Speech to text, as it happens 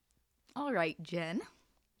All right, Jen.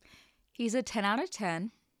 He's a 10 out of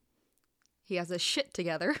 10. He has a shit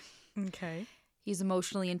together. Okay. He's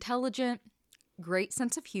emotionally intelligent, great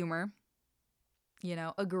sense of humor, you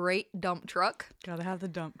know, a great dump truck. Gotta have the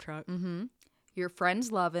dump truck. Mm-hmm. Your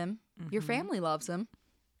friends love him. Mm-hmm. Your family loves him.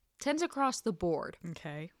 10s across the board.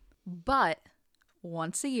 Okay. But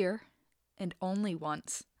once a year, and only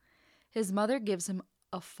once, his mother gives him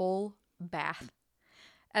a full bath.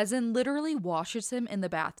 As in literally washes him in the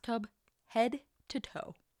bathtub head to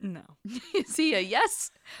toe. No. Is he a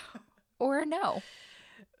yes or a no?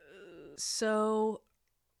 So,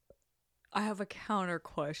 I have a counter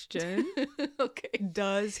question. Okay.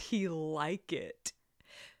 Does he like it?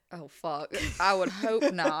 Oh, fuck. I would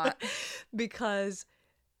hope not. Because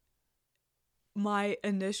my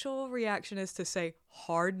initial reaction is to say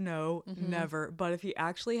hard no, never. But if he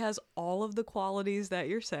actually has all of the qualities that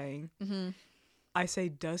you're saying, I say,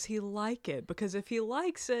 does he like it? Because if he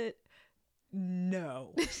likes it,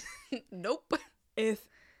 no. Nope. If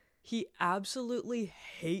he absolutely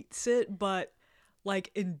hates it, but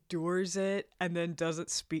like endures it and then doesn't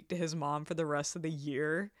speak to his mom for the rest of the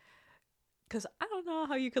year, because I don't know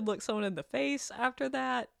how you could look someone in the face after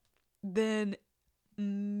that, then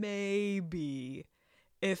maybe.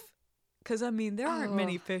 Because I mean, there aren't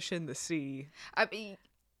many fish in the sea. I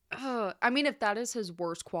mean, if that is his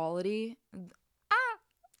worst quality,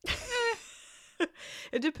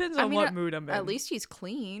 it depends on what mood I'm in. At least he's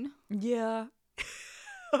clean. Yeah.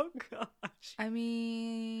 Oh, gosh. I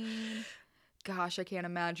mean, gosh, I can't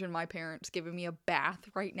imagine my parents giving me a bath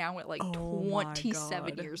right now at like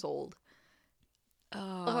 27 years old.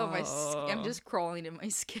 Oh, I'm just crawling in my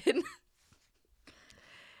skin.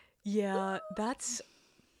 Yeah, that's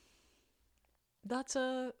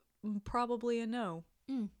probably a no.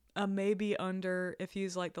 A maybe under if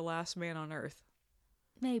he's like the last man on earth.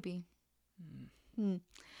 Maybe.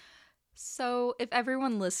 So, if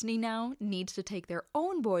everyone listening now needs to take their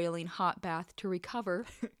own boiling hot bath to recover,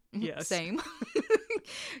 yes. Same,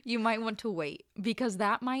 you might want to wait, because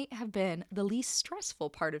that might have been the least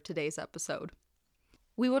stressful part of today's episode.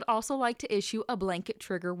 We would also like to issue a blanket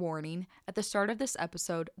trigger warning at the start of this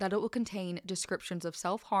episode that it will contain descriptions of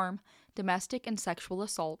self-harm, domestic and sexual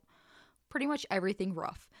assault, pretty much everything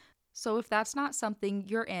rough. So if that's not something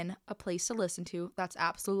you're in a place to listen to, that's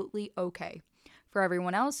absolutely okay. For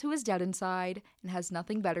everyone else who is dead inside and has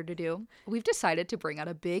nothing better to do, we've decided to bring out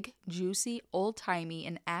a big, juicy, old-timey,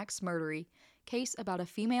 and axe-murdery case about a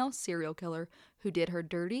female serial killer who did her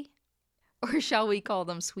dirty, or shall we call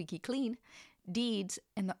them squeaky clean, deeds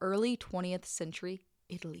in the early 20th century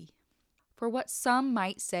Italy. For what some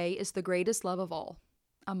might say is the greatest love of all,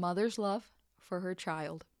 a mother's love for her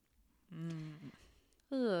child.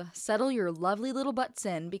 Settle your lovely little butts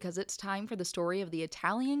in, because it's time for the story of the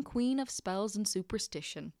Italian queen of spells and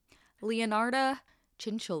superstition, Leonarda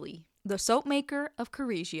Cianculli, the soap maker of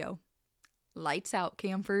Correggio. Lights out,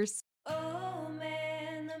 campers. Oh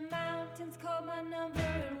man, the mountains call my number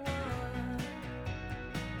one.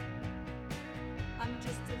 I'm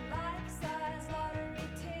just a life-size lottery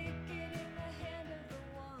ticket in the hand of the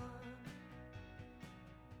one.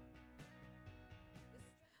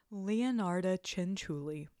 Leonarda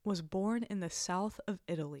Cianculli was born in the south of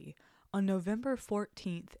Italy on November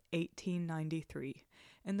 14th, 1893,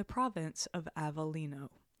 in the province of Avellino.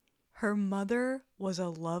 Her mother was a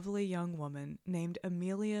lovely young woman named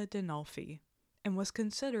Amelia Dinolfi, and was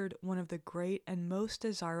considered one of the great and most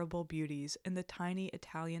desirable beauties in the tiny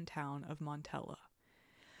Italian town of Montella.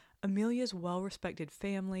 Amelia's well-respected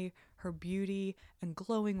family, her beauty and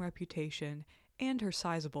glowing reputation, and her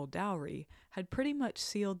sizable dowry had pretty much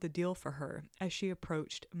sealed the deal for her as she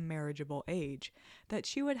approached marriageable age, that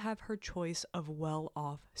she would have her choice of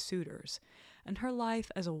well-off suitors, and her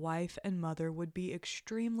life as a wife and mother would be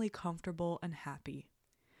extremely comfortable and happy.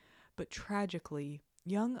 But tragically,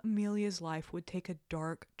 young Amelia's life would take a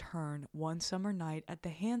dark turn one summer night at the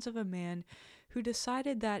hands of a man who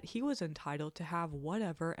decided that he was entitled to have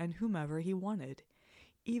whatever and whomever he wanted,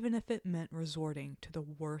 even if it meant resorting to the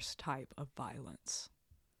worst type of violence.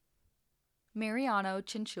 Mariano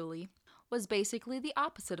Cianculli was basically the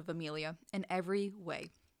opposite of Amelia in every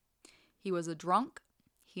way. He was a drunk.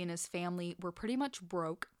 He and his family were pretty much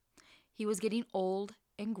broke. He was getting old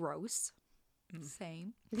and gross.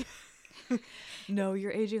 Same. No,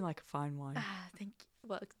 you're aging like a fine wine. Thank you.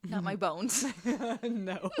 Well, not my bones.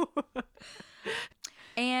 No.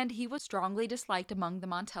 And he was strongly disliked among the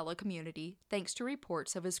Montella community, thanks to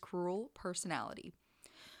reports of his cruel personality.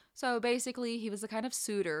 So basically, he was the kind of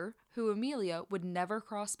suitor who Amelia would never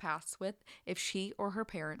cross paths with if she or her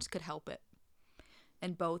parents could help it.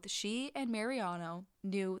 And both she and Mariano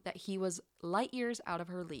knew that he was light years out of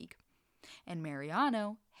her league. And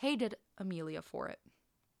Mariano hated Amelia for it.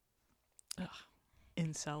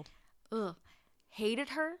 Incel. Ugh. Hated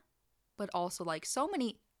her, but also, like so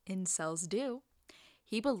many incels do,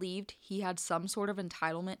 he believed he had some sort of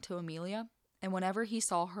entitlement to Amelia, and whenever he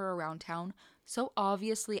saw her around town, so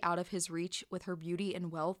obviously out of his reach with her beauty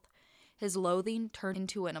and wealth, his loathing turned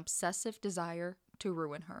into an obsessive desire to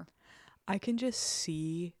ruin her. I can just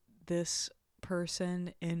see this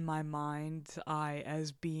person in my mind's eye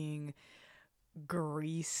as being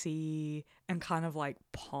greasy and kind of like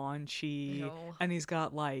paunchy. Ew. And he's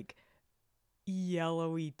got like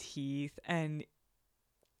yellowy teeth, and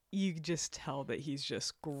you just tell that he's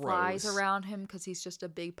just gross. Flies around him because he's just a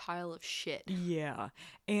big pile of shit. Yeah.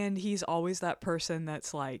 And he's always that person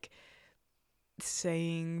that's like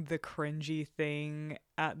saying the cringy thing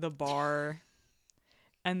at the bar.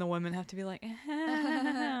 And the women have to be like,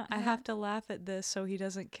 I have to laugh at this so he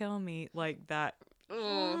doesn't kill me. Like that.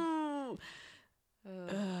 Ugh.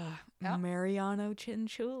 Yeah. Mariano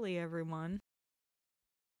Cianculli, everyone.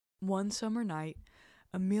 One summer night,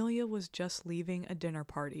 Amelia was just leaving a dinner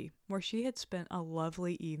party where she had spent a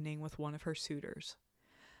lovely evening with one of her suitors.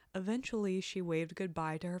 Eventually, she waved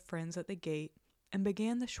goodbye to her friends at the gate and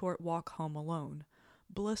began the short walk home alone,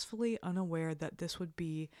 blissfully unaware that this would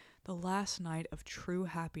be the last night of true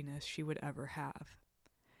happiness she would ever have.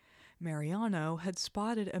 Mariano had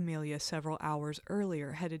spotted Amelia several hours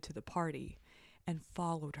earlier headed to the party and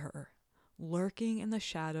followed her, lurking in the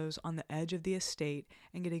shadows on the edge of the estate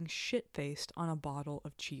and getting shit-faced on a bottle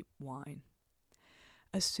of cheap wine.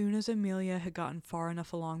 As soon as Amelia had gotten far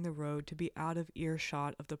enough along the road to be out of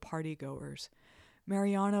earshot of the partygoers,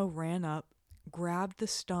 Mariano ran up, grabbed the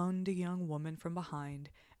stunned young woman from behind,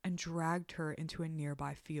 and dragged her into a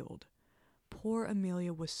nearby field. Poor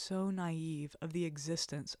Amelia was so naive of the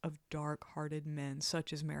existence of dark-hearted men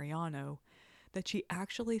such as Mariano that she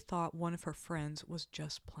actually thought one of her friends was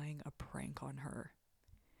just playing a prank on her.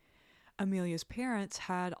 Amelia's parents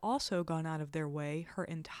had also gone out of their way her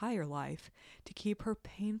entire life to keep her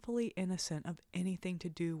painfully innocent of anything to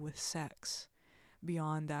do with sex.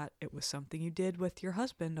 Beyond that, it was something you did with your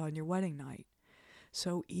husband on your wedding night.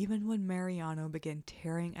 So even when Mariano began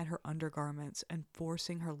tearing at her undergarments and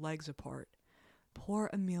forcing her legs apart, poor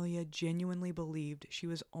Amelia genuinely believed she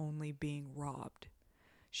was only being robbed.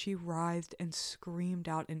 She writhed and screamed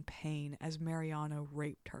out in pain as Mariano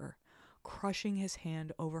raped her, crushing his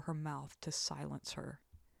hand over her mouth to silence her.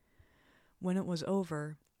 When it was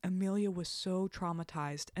over, Amelia was so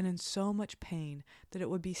traumatized and in so much pain that it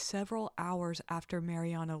would be several hours after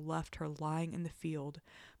Mariano left her lying in the field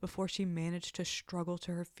before she managed to struggle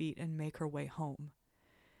to her feet and make her way home.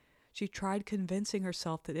 She tried convincing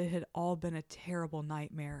herself that it had all been a terrible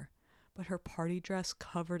nightmare, but her party dress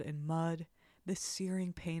covered in mud, the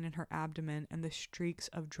searing pain in her abdomen, and the streaks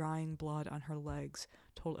of drying blood on her legs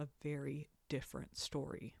told a very different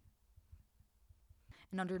story.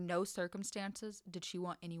 And under no circumstances did she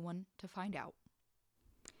want anyone to find out.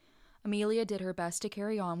 Amelia did her best to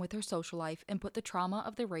carry on with her social life and put the trauma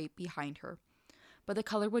of the rape behind her, but the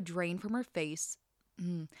color would drain from her face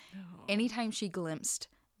anytime she glimpsed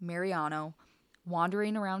Mariano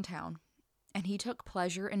wandering around town, and he took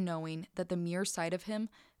pleasure in knowing that the mere sight of him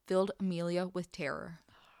filled Amelia with terror.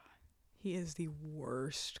 He is the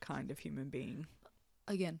worst kind of human being.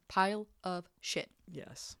 Again, pile of shit.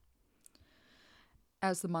 Yes.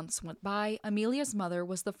 As the months went by, Amelia's mother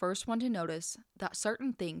was the first one to notice that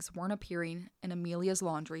certain things weren't appearing in Amelia's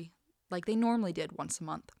laundry like they normally did once a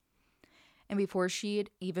month. And before she had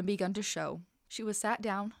even begun to show, she was sat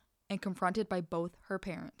down and confronted by both her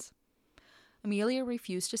parents. Amelia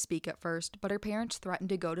refused to speak at first, but her parents threatened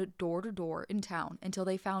to go to door in town until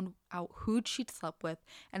they found out who she'd slept with,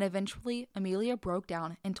 and eventually Amelia broke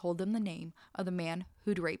down and told them the name of the man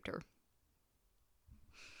who'd raped her.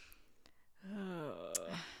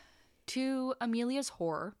 To Amelia's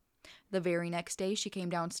horror, the very next day she came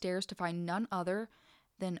downstairs to find none other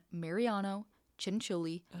than Mariano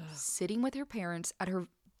Cianculli sitting with her parents at her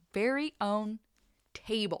very own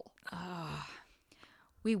table.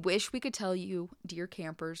 We wish we could tell you, dear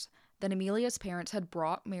campers, that Amelia's parents had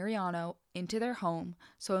brought Mariano into their home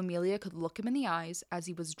so Amelia could look him in the eyes as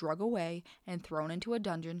he was drug away and thrown into a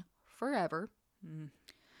dungeon forever.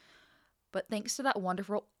 But thanks to that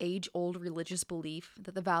wonderful age-old religious belief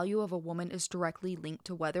that the value of a woman is directly linked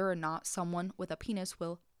to whether or not someone with a penis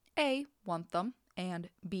will A, want them, and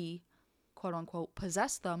B, quote-unquote,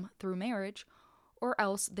 possess them through marriage, or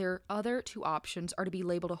else their other two options are to be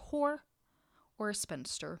labeled a whore or a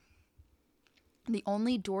spinster. The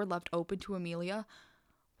only door left open to Amelia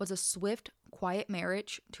was a swift, quiet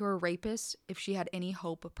marriage to her rapist if she had any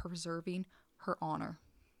hope of preserving her honor.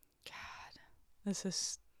 This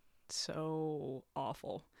is so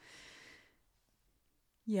awful.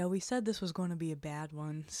 Yeah, we said this was going to be a bad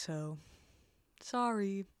one, so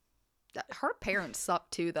sorry. Her parents suck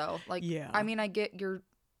too, though. Like, Yeah. I mean, I get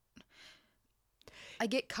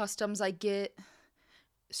customs, I get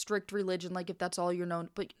strict religion, like if that's all you're known,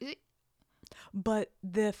 But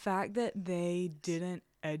the fact that they didn't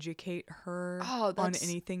educate her on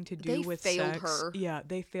anything to do with failed sex, her. yeah,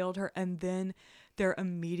 they failed her, and then their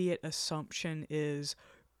immediate assumption is,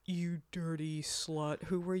 "You dirty slut,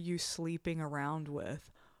 who were you sleeping around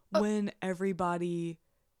with?" When everybody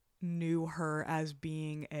knew her as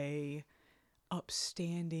being a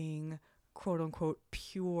upstanding, quote unquote,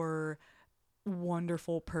 pure,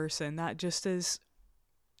 wonderful person. That just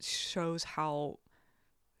shows how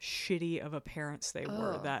shitty of a parents they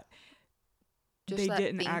were, that Just they that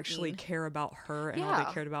didn't actually thinking. care about her, and all Yeah.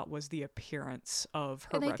 they cared about was the appearance of her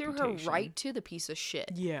And they reputation. threw her right to the piece of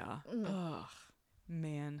shit. Yeah. Ugh,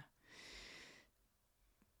 man.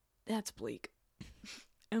 That's bleak.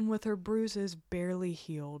 And with her bruises barely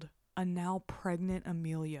healed, a now pregnant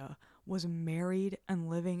Amelia was married and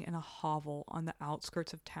living in a hovel on the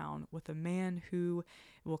outskirts of town with a man who,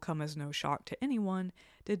 it will come as no shock to anyone,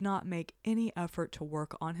 did not make any effort to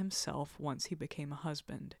work on himself once he became a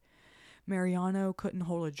husband. Mariano couldn't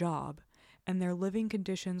hold a job, and their living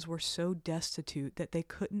conditions were so destitute that they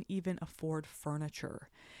couldn't even afford furniture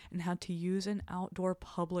and had to use an outdoor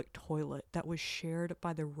public toilet that was shared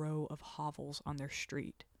by the row of hovels on their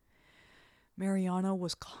street. Mariano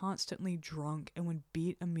was constantly drunk and would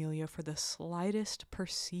beat Amelia for the slightest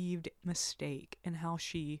perceived mistake in how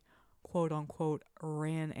she, quote unquote,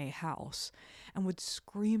 ran a house, and would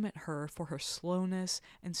scream at her for her slowness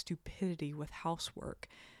and stupidity with housework,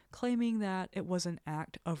 claiming that it was an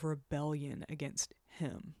act of rebellion against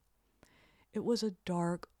him. It was a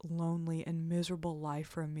dark, lonely, and miserable life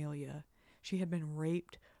for Amelia. She had been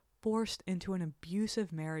raped, forced into an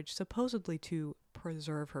abusive marriage supposedly to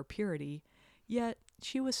preserve her purity, yet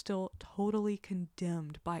she was still totally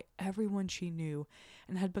condemned by everyone she knew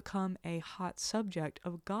and had become a hot subject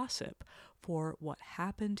of gossip for what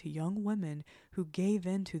happened to young women who gave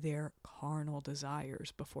in to their carnal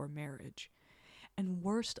desires before marriage. And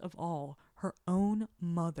worst of all, her own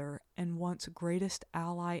mother and once greatest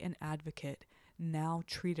ally and advocate now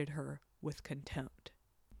treated her with contempt.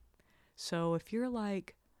 So if you're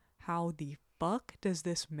like, how the fuck does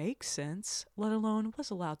this make sense, let alone what's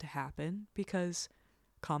allowed to happen, because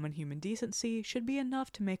common human decency should be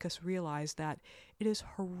enough to make us realize that it is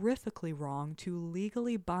horrifically wrong to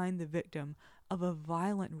legally bind the victim of a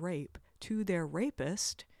violent rape to their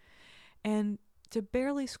rapist, and to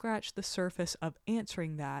barely scratch the surface of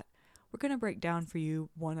answering that, we're going to break down for you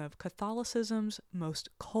one of Catholicism's most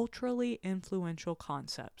culturally influential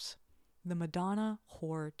concepts, the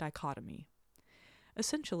Madonna-whore dichotomy.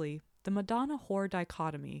 Essentially, the Madonna-whore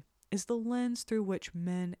dichotomy is the lens through which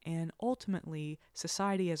men and ultimately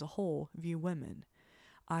society as a whole view women,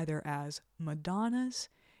 either as Madonnas,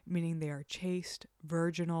 meaning they are chaste,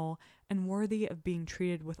 virginal, and worthy of being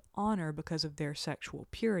treated with honor because of their sexual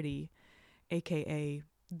purity, aka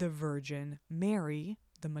the Virgin Mary,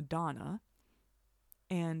 the Madonna,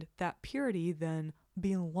 and that purity then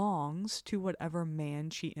belongs to whatever man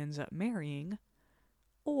she ends up marrying,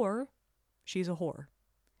 or she's a whore.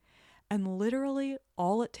 And literally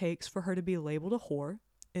all it takes for her to be labeled a whore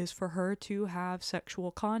is for her to have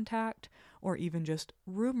sexual contact or even just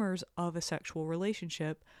rumors of a sexual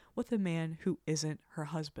relationship with a man who isn't her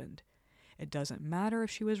husband. It doesn't matter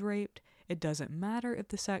if she was raped. It doesn't matter if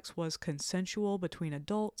the sex was consensual between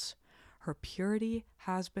adults. Her purity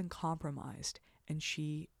has been compromised, and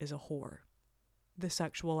she is a whore. The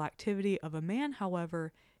sexual activity of a man,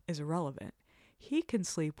 however, is irrelevant. He can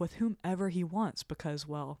sleep with whomever he wants because,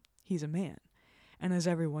 well, he's a man. And as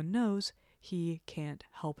everyone knows, he can't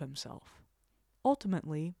help himself.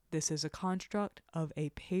 Ultimately, this is a construct of a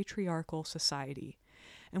patriarchal society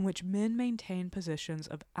in which men maintain positions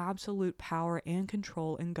of absolute power and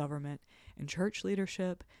control in government, in church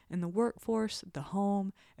leadership, in the workforce, the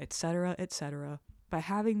home, etc., by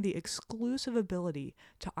having the exclusive ability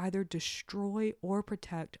to either destroy or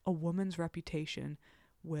protect a woman's reputation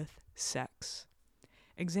with sex.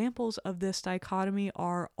 Examples of this dichotomy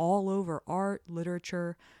are all over art,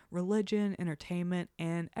 literature, religion, entertainment,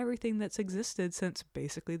 and everything that's existed since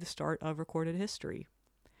basically the start of recorded history.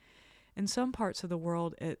 In some parts of the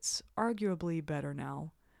world, it's arguably better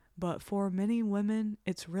now, but for many women,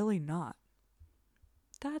 it's really not.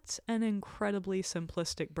 That's an incredibly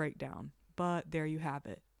simplistic breakdown, but there you have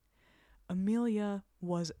it. Amelia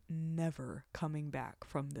was never coming back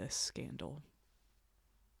from this scandal.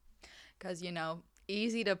 Because,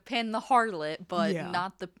 easy to pin the harlot, but Yeah.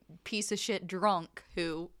 not the piece of shit drunk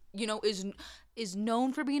who, is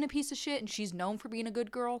known for being a piece of shit and she's known for being a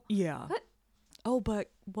good girl. Yeah. What? Oh, but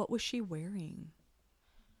what was she wearing?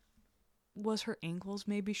 Was her ankles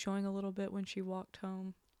maybe showing a little bit when she walked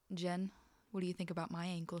home? Jen, what do you think about my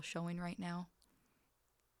ankle showing right now?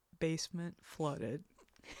 Basement flooded.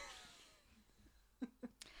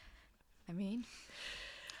 I mean,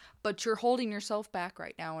 but you're holding yourself back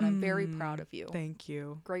right now, and I'm very proud of you. Thank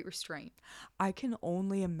you. Great restraint. I can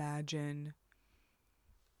only imagine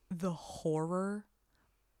the horror,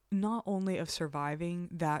 not only of surviving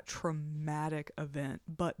that traumatic event,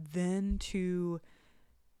 but then to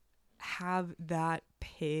have that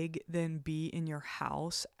pig then be in your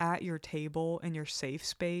house, at your table, in your safe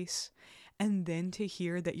space, and then to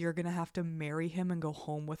hear that you're going to have to marry him and go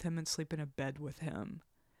home with him and sleep in a bed with him.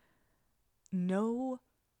 No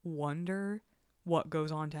wonder what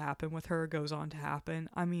goes on to happen with her goes on to happen.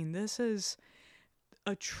 I mean, this is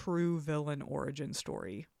a true villain origin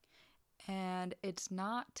story. And it's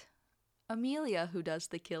not Amelia who does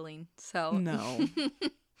the killing, so... No.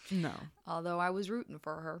 No. Although I was rooting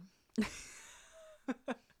for her.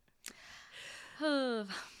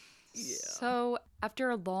 So, after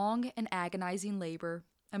a long and agonizing labor,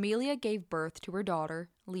 Amelia gave birth to her daughter,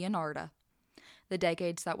 Leonarda. The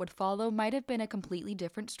decades that would follow might have been a completely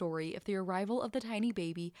different story if the arrival of the tiny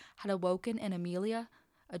baby had awoken in Amelia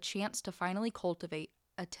a chance to finally cultivate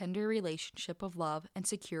a tender relationship of love and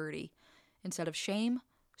security instead of shame,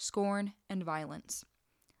 scorn, and violence.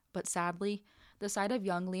 But sadly, the sight of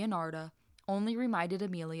young Leonarda only reminded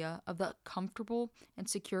Amelia of the comfortable and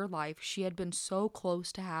secure life she had been so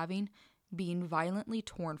close to having being violently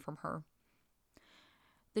torn from her.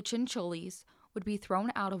 The Ciancullis would be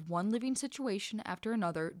thrown out of one living situation after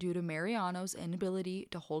another due to Mariano's inability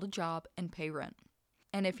to hold a job and pay rent.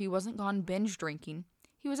 And if he wasn't gone binge drinking,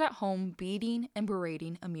 he was at home beating and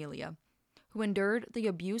berating Amelia, who endured the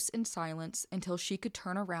abuse in silence until she could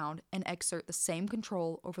turn around and exert the same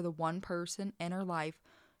control over the one person in her life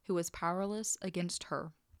who was powerless against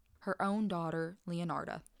her own daughter,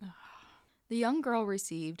 Leonarda. The young girl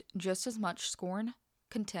received just as much scorn,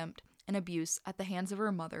 contempt, and abuse at the hands of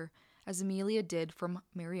her mother as Amelia did from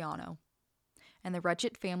Mariano, and the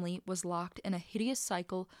wretched family was locked in a hideous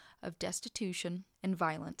cycle of destitution and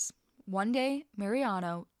violence. One day,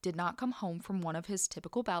 Mariano did not come home from one of his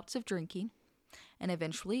typical bouts of drinking, and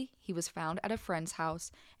eventually he was found at a friend's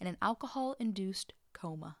house in an alcohol-induced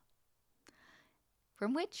coma,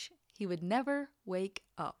 from which he would never wake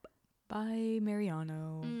up. Bye,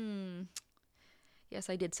 Mariano. Yes,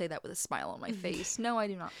 I did say that with a smile on my face. No, I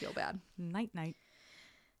do not feel bad. Night-night.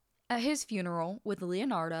 At his funeral, with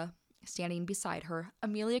Leonarda standing beside her,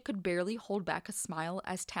 Amelia could barely hold back a smile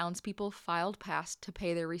as townspeople filed past to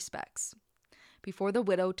pay their respects. Before the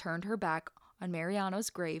widow turned her back on Mariano's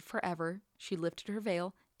grave forever, she lifted her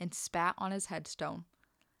veil and spat on his headstone,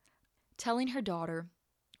 telling her daughter,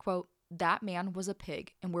 quote, "That man was a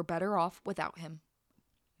pig, and we're better off without him."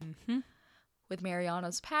 With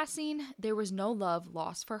Mariano's passing, there was no love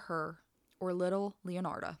lost for her or little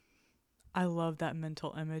Leonarda. I love that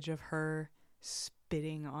mental image of her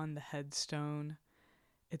spitting on the headstone.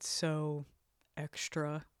 It's so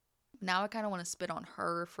extra. Now I kind of want to spit on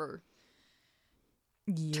her for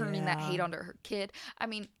turning that hate onto her kid. I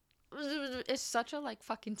mean, it's such a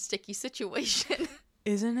fucking sticky situation.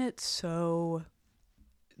 Isn't it so,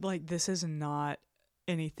 this is not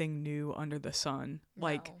anything new under the sun.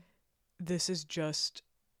 No. This is just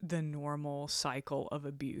the normal cycle of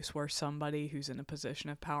abuse where somebody who's in a position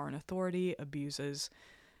of power and authority abuses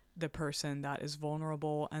the person that is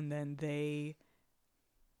vulnerable, and then they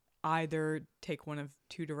either take one of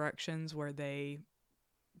two directions where they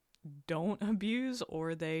don't abuse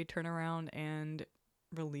or they turn around and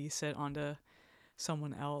release it onto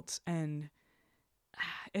someone else. And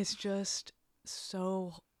it's just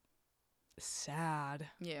so sad.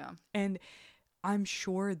 Yeah. And I'm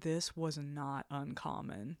sure this was not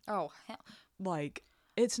uncommon. Oh, hell.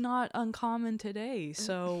 It's not uncommon today.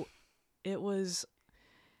 So it was,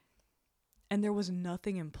 and there was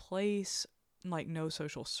nothing in place, no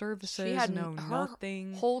social services, She had no her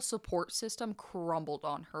nothing. whole support system crumbled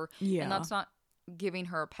on her. Yeah. And that's not giving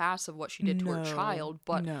her a pass of what she did to her child,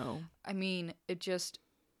 but No. I mean, it just,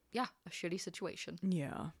 a shitty situation.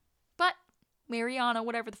 Yeah. But Mariano,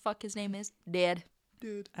 whatever the fuck his name is, dead.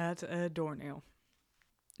 At a doornail.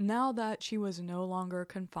 Now that she was no longer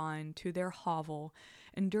confined to their hovel,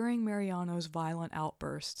 and during Mariano's violent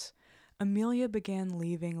outbursts, Amelia began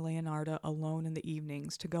leaving Leonarda alone in the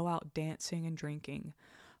evenings to go out dancing and drinking,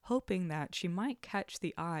 hoping that she might catch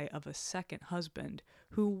the eye of a second husband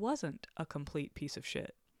who wasn't a complete piece of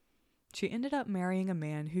shit. She ended up marrying a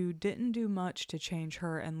man who didn't do much to change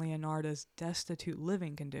her and Leonarda's destitute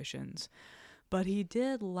living conditions, but he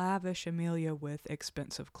did lavish Amelia with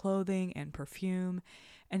expensive clothing and perfume,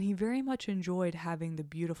 and he very much enjoyed having the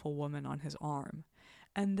beautiful woman on his arm,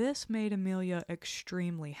 and this made Amelia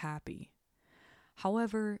extremely happy.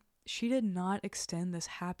 However, she did not extend this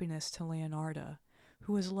happiness to Leonarda,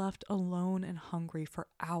 who was left alone and hungry for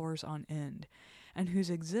hours on end, and whose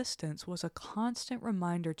existence was a constant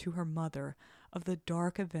reminder to her mother of the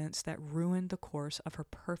dark events that ruined the course of her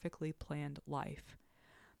perfectly planned life.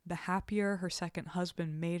 The happier her second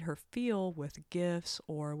husband made her feel with gifts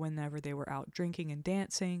or whenever they were out drinking and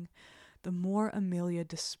dancing, the more Amelia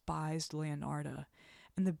despised Leonarda,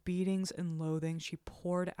 and the beatings and loathing she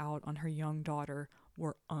poured out on her young daughter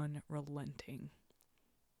were unrelenting.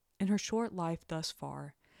 In her short life thus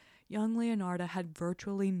far, young Leonarda had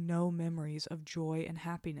virtually no memories of joy and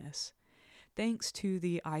happiness. Thanks to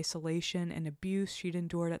the isolation and abuse she'd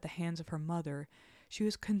endured at the hands of her mother, she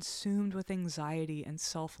was consumed with anxiety and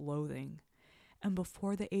self-loathing. And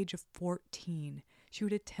before the age of 14, she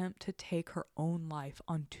would attempt to take her own life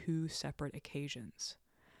on 2 separate occasions.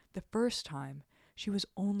 The first time, she was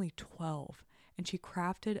only 12, and she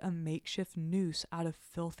crafted a makeshift noose out of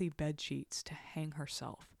filthy bedsheets to hang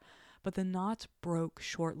herself, but the knots broke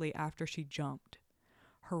shortly after she jumped.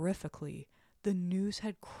 Horrifically, the noose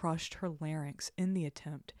had crushed her larynx in the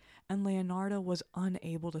attempt, and Leonarda was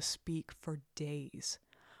unable to speak for days.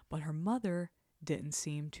 But her mother didn't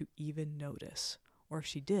seem to even notice, or if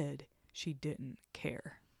she did, she didn't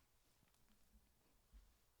care.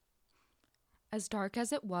 As dark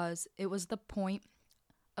as it was the point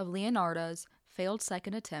of Leonarda's failed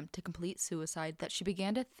second attempt to complete suicide that she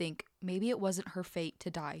began to think maybe it wasn't her fate to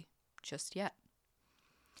die just yet.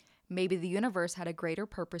 Maybe the universe had a greater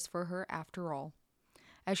purpose for her after all.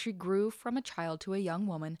 As she grew from a child to a young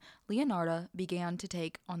woman, Leonarda began to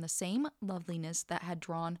take on the same loveliness that had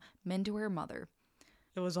drawn men to her mother.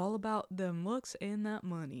 It was all about them looks and that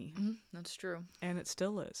money. That's true. And it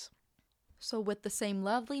still is. So with the same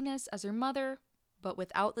loveliness as her mother, but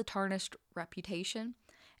without the tarnished reputation,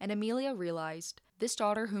 and Amelia realized this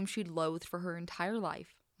daughter whom she'd loathed for her entire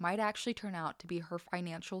life might actually turn out to be her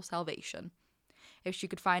financial salvation. If she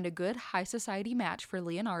could find a good high society match for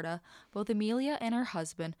Leonarda, both Amelia and her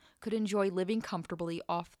husband could enjoy living comfortably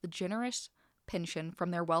off the generous pension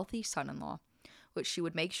from their wealthy son-in-law, which she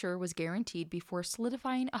would make sure was guaranteed before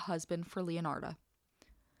solidifying a husband for Leonarda.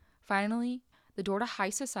 Finally, the door to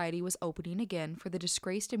high society was opening again for the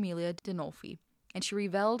disgraced Amelia Dinolfi, and she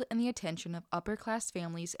reveled in the attention of upper-class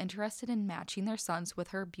families interested in matching their sons with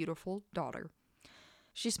her beautiful daughter.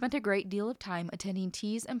 She spent a great deal of time attending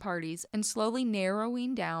teas and parties and slowly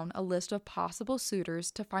narrowing down a list of possible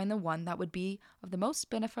suitors to find the one that would be of the most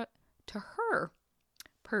benefit to her,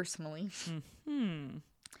 personally.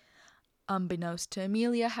 Unbeknownst to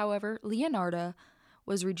Amelia, however, Leonarda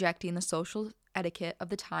was rejecting the social etiquette of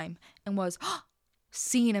the time and was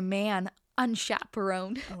seeing a man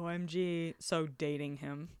unchaperoned. OMG, so dating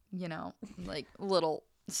him. You know, like little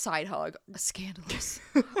side hug. Scandalous.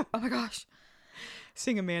 Oh my gosh.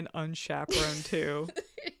 Seeing a man unchaperoned too.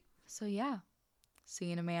 So yeah,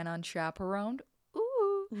 seeing a man unchaperoned,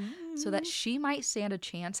 so that she might stand a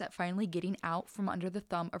chance at finally getting out from under the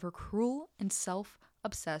thumb of her cruel and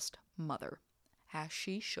self-obsessed mother, as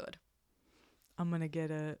she should. I'm gonna get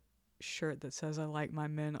a shirt that says I like my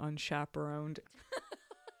men unchaperoned.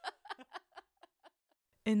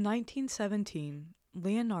 In 1917,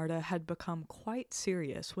 Leonarda had become quite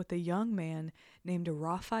serious with a young man named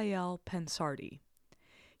Raphael Pensardi.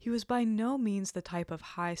 He was by no means the type of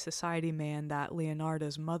high society man that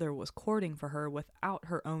Leonarda's mother was courting for her without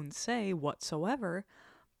her own say whatsoever,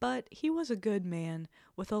 but he was a good man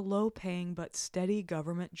with a low-paying but steady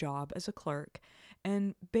government job as a clerk,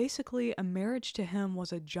 and basically a marriage to him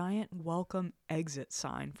was a giant welcome exit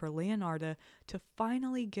sign for Leonarda to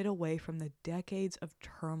finally get away from the decades of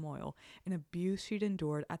turmoil and abuse she'd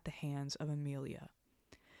endured at the hands of Amelia.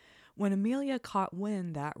 When Amelia caught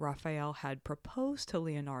wind that Raphael had proposed to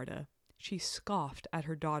Leonarda, she scoffed at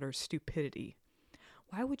her daughter's stupidity.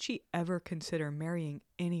 Why would she ever consider marrying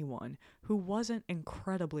anyone who wasn't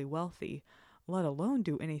incredibly wealthy, let alone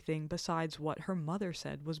do anything besides what her mother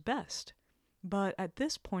said was best? But at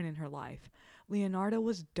this point in her life, Leonarda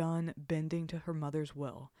was done bending to her mother's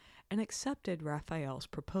will and accepted Raphael's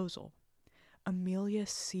proposal. Amelia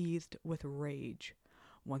seethed with rage.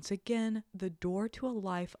 Once again, the door to a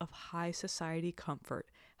life of high society comfort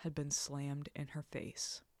had been slammed in her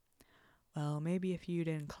face. Well, maybe if you'd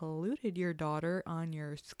included your daughter on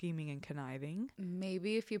your scheming and conniving.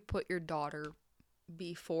 Maybe if you put your daughter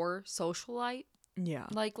before socialite Yeah.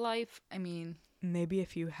 like life, I mean, Maybe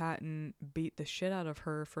if you hadn't beat the shit out of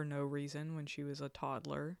her for no reason when she was a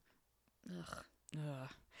toddler. ugh. Ugh.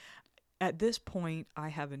 At this point, I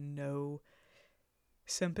have no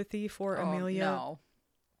sympathy for Oh, Amelia no.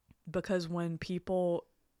 because when people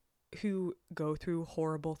who go through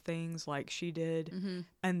horrible things like she did, Mm-hmm.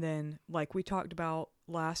 and then like we talked about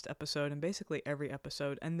last episode and basically every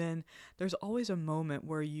episode, and then there's always a moment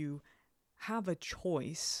where you have a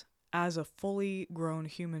choice as a fully grown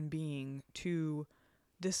human being to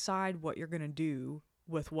decide what you're going to do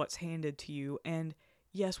with what's handed to you. And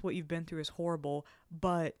yes, what you've been through is horrible,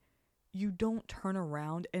 but you don't turn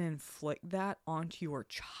around and inflict that onto your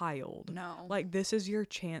child. No. Like, this is your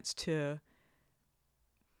chance to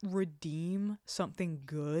redeem something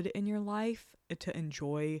good in your life, to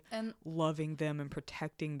enjoy And loving them and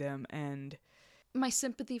protecting them. And my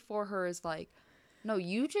sympathy for her is like, no,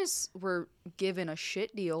 you just were given a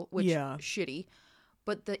shit deal, which Yeah. shitty,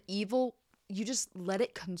 but the evil, you just let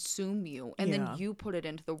it consume you, and Yeah. then you put it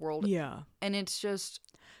into the world, yeah, and it's just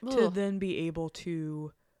to ugh. then be able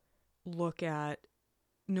to look at,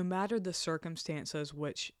 no matter the circumstances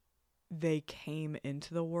which they came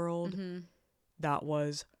into the world, Mhm. that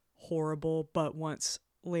was horrible. But once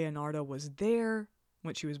Leonarda was there,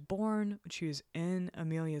 when she was born, when she was in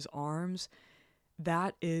Amelia's arms,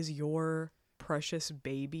 that is your precious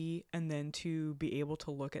baby. And then to be able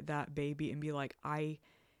to look at that baby and be like, I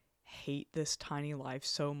hate this tiny life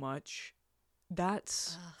so much.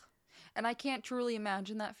 That's, And I can't truly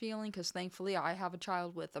imagine that feeling because thankfully I have a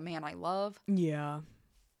child with a man I love. yeah.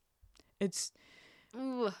 It's,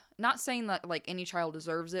 Ugh. Not saying that like any child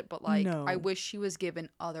deserves it, but like No. I wish she was given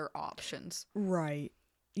other options. right.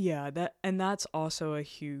 Yeah, that's also a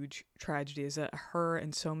huge tragedy, is that her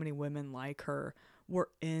and so many women like her were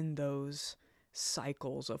in those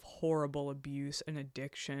cycles of horrible abuse and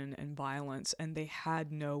addiction and violence, and they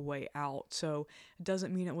had no way out. So it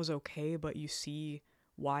doesn't mean it was okay, but you see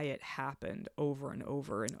why it happened over and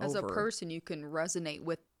over and As over. a person, you can resonate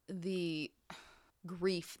with the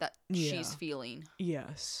grief that Yeah. she's feeling.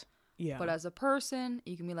 Yes. Yeah. But as a person,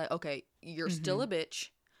 you can be like, okay, you're still a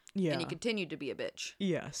bitch, yeah. and you continue to be a bitch.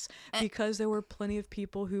 Yes, And- because there were plenty of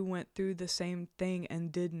people who went through the same thing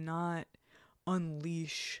and did not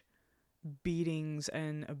unleash beatings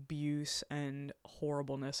and abuse and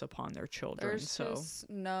horribleness upon their children. There's So just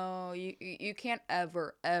no, you can't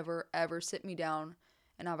ever sit me down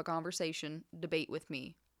and have a conversation, debate with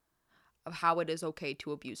me of how it is okay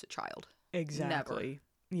to abuse a child. exactly.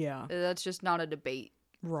 Yeah. That's just not a debate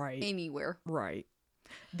Right. anywhere. Right.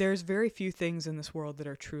 There's very few things in this world that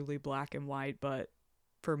are truly black and white, but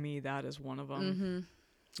for me that is one of them.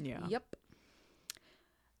 Yeah. Yep.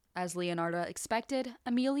 As Leonarda expected,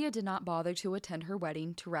 Amelia did not bother to attend her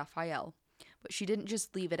wedding to Raphael, but she didn't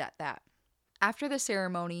just leave it at that. After the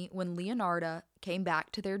ceremony, when Leonarda came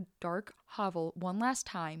back to their dark hovel one last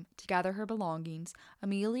time to gather her belongings,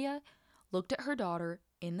 Amelia looked at her daughter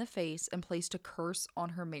in the face and placed a curse on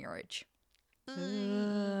her marriage.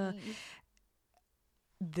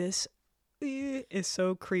 This is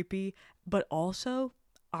so creepy, but also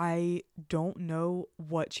I don't know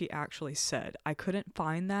what she actually said. I couldn't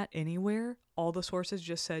find that anywhere. All the sources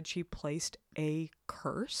just said she placed a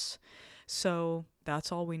curse. So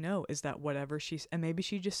that's all we know, is that whatever she's, and maybe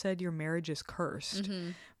she just said your marriage is cursed,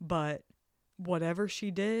 but whatever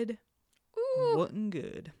she did wasn't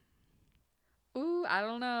good. Ooh, I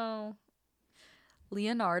don't know.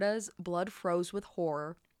 Leonarda's blood froze with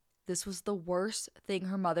horror. This was the worst thing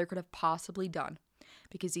her mother could have possibly done,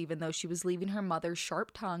 because even though she was leaving her mother's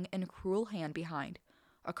sharp tongue and cruel hand behind,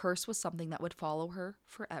 a curse was something that would follow her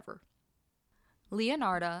forever.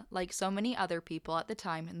 Leonarda, like so many other people at the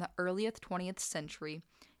time in the earliest 20th century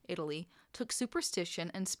Italy, took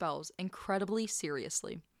superstition and spells incredibly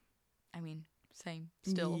seriously. I mean, same,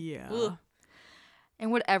 still. Yeah. Ugh.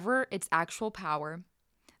 And whatever its actual power,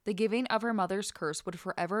 the giving of her mother's curse would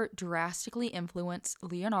forever drastically influence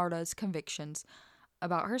Leonarda's convictions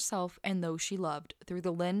about herself and those she loved through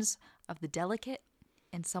the lens of the delicate,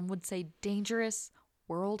 and some would say dangerous,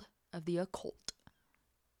 world of the occult.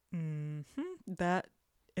 That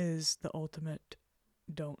is the ultimate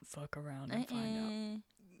don't fuck around and find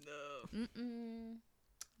out.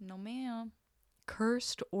 No, ma'am.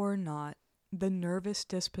 Cursed or not, the nervous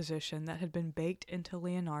disposition that had been baked into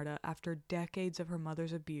Leonarda after decades of her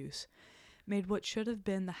mother's abuse made what should have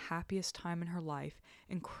been the happiest time in her life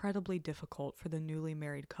incredibly difficult for the newly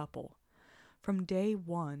married couple. From day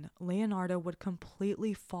one, Leonarda would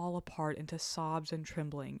completely fall apart into sobs and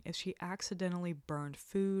trembling if she accidentally burned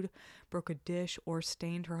food, broke a dish, or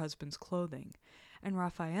stained her husband's clothing. And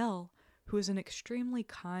Raphael, who is an extremely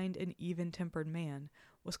kind and even-tempered man,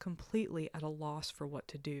 was completely at a loss for what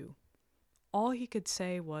to do. All he could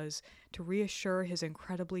say was to reassure his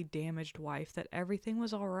incredibly damaged wife that everything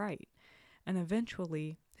was all right, and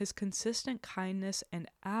eventually his consistent kindness and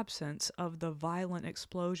absence of the violent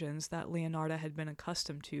explosions that Leonarda had been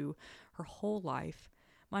accustomed to her whole life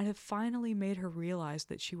might have finally made her realize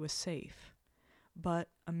that she was safe. But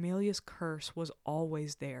Amelia's curse was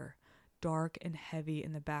always there, dark and heavy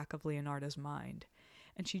in the back of Leonarda's mind,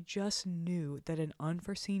 and she just knew that an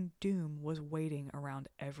unforeseen doom was waiting around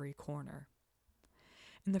every corner.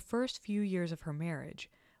 In the first few years of her marriage,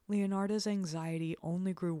 Leonarda's anxiety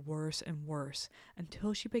only grew worse and worse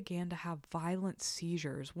until she began to have violent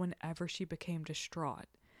seizures whenever she became distraught.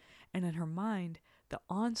 And in her mind, the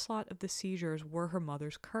onslaught of the seizures were her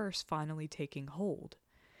mother's curse finally taking hold.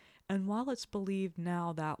 And while it's believed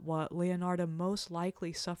now that what Leonarda most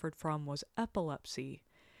likely suffered from was epilepsy,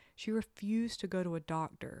 she refused to go to a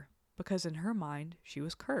doctor because in her mind she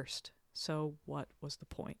was cursed. So what was the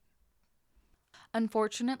point?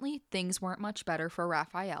 Unfortunately, things weren't much better for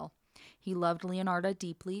Raphael. He loved Leonarda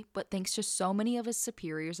deeply, but thanks to so many of his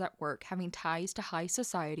superiors at work having ties to high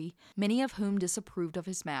society, many of whom disapproved of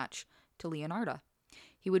his match to Leonarda,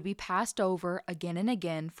 he would be passed over again and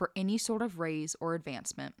again for any sort of raise or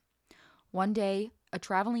advancement. One day, a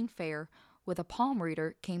traveling fair with a palm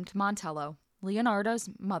reader came to Montello. Leonarda's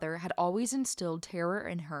mother had always instilled terror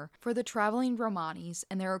in her for the traveling Romanis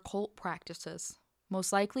and their occult practices,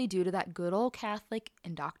 most likely due to that good old Catholic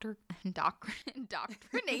indoctrination.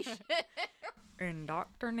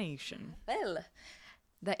 Indoctrination. Well,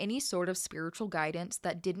 that any sort of spiritual guidance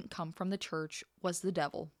that didn't come from the church was the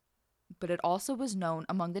devil. But it also was known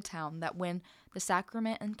among the town that when the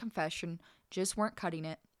sacrament and confession just weren't cutting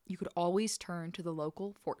it, you could always turn to the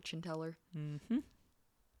local fortune teller. Mm-hmm.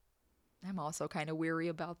 I'm also kind of weary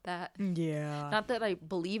about that. Yeah. Not that I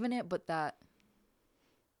believe in it, but that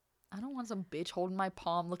I don't want some bitch holding my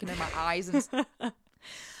palm, looking in my eyes and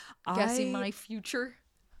guessing my future.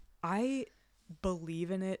 I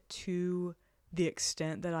believe in it to the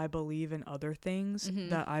extent that I believe in other things,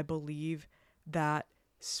 that I believe that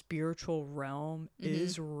spiritual realm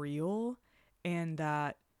is real and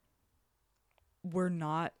that we're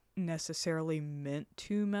not necessarily meant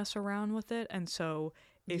to mess around with it. And so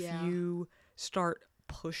if you start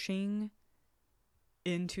pushing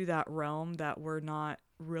into that realm that we're not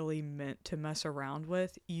really meant to mess around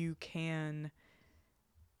with, you can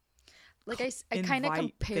like I kind of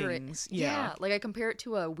compare things. it. Yeah, like I compare it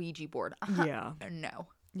to a Ouija board. Yeah. No.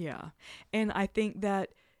 Yeah. And I think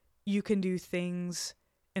that you can do things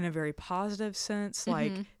in a very positive sense,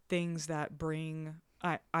 like things that bring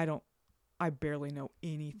I barely know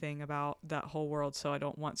anything about that whole world, so I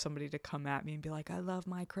don't want somebody to come at me and be like, I love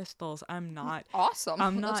my crystals. I'm not awesome.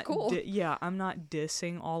 I'm That's not cool. I'm not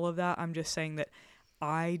dissing all of that. I'm just saying that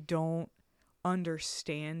I don't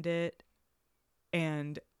understand it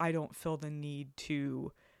and I don't feel the need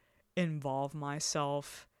to involve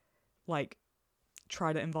myself, like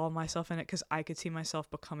try to involve myself in it, because I could see myself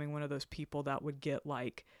becoming one of those people that would get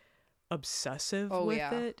like obsessive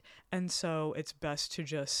with it. And so it's best to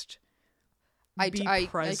just be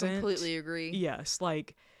present. I completely agree. Yes,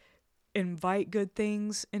 like invite good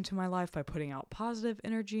things into my life by putting out positive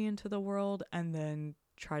energy into the world, and then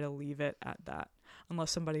try to leave it at that,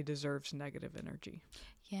 unless somebody deserves negative energy.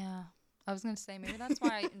 Yeah. I was going to say, maybe that's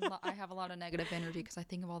why I have a lot of negative energy, because I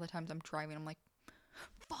think of all the times I'm driving, I'm like,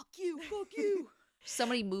 fuck you.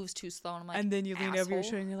 Somebody moves too slow, and I'm like, and then you lean over your asshole.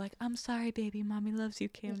 shoulder and you're like, I'm sorry, baby, mommy loves you,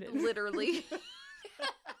 Camden. Literally.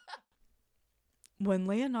 When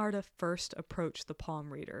Leonarda first approached the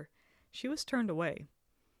palm reader, she was turned away.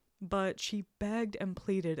 But she begged and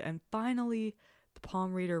pleaded, and finally, the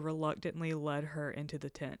palm reader reluctantly led her into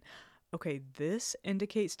the tent. Okay, this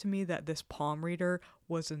indicates to me that this palm reader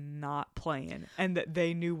was not playing, and that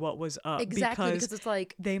they knew what was up. Exactly, because it's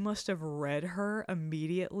like, they must have read her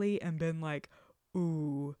immediately and been like,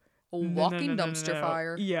 ooh, a walking dumpster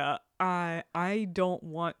fire. Yeah, I don't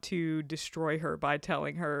want to destroy her by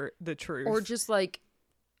telling her the truth. Or just like,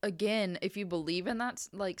 again, if you believe in that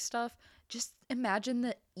like stuff, just imagine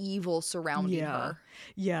the evil surrounding her.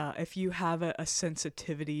 Yeah, if you have a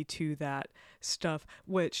sensitivity to that stuff,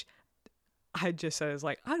 which I just said is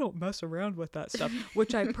like, I don't mess around with that stuff,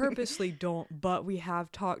 which I purposely don't, but we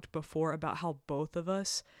have talked before about how both of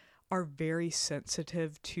us are very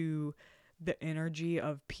sensitive to the energy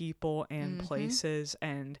of people and places,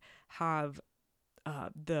 and have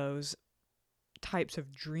those types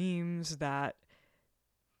of dreams that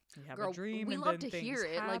you have Girl, a dream we and love then to things hear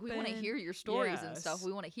it. Like, we want to happen. hear your stories and stuff. Yes.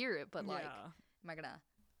 We want to hear it, but like, Yeah. am I gonna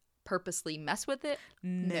purposely mess with it?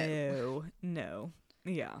 No.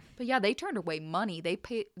 Yeah. But yeah, they turned away money. They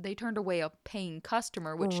turned away a paying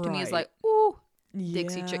customer, which to me is Right. like, ooh, Yeah.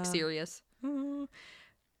 Dixie chick serious.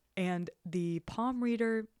 And the palm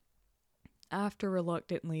reader, after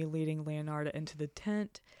reluctantly leading Leonarda into the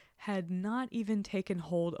tent, had not even taken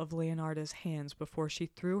hold of Leonarda's hands before she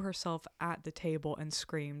threw herself at the table and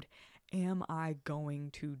screamed, "Am I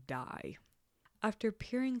going to die?" After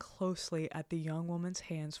peering closely at the young woman's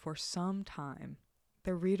hands for some time,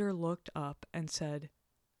 the reader looked up and said,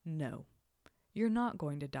 "No, you're not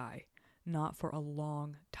going to die. Not for a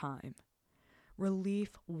long time."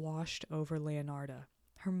 Relief washed over Leonarda.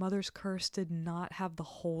 Her mother's curse did not have the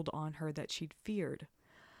hold on her that she'd feared.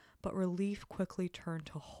 But relief quickly turned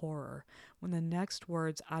to horror when the next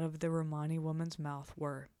words out of the Romani woman's mouth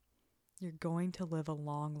were, "You're going to live a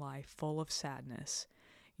long life full of sadness.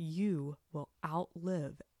 You will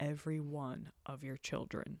outlive every one of your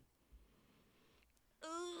children."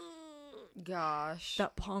 Gosh.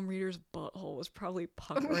 That palm reader's butthole was probably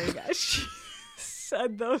puckering as she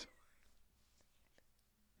said those.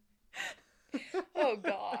 Oh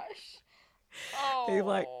gosh. Oh. They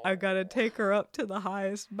like, I gotta take her up to the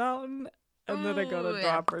highest mountain and then I gotta Ooh.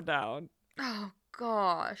 drop her down. Oh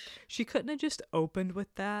gosh. She couldn't have just opened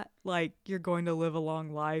with that, like, "You're going to live a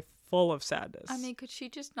long life full of sadness." I mean, could she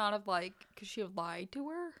just not have could she have lied to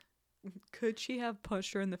her? Could she have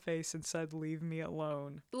punched her in the face and said, "Leave me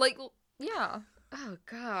alone"? Like, yeah. Oh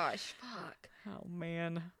gosh. Fuck. Oh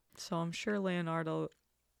man. So I'm sure Leonardo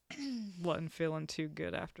wasn't feeling too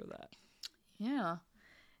good after that. Yeah.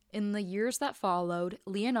 In the years that followed,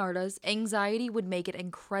 Leonarda's anxiety would make it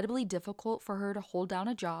incredibly difficult for her to hold down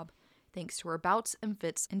a job, thanks to her bouts and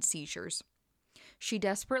fits and seizures. She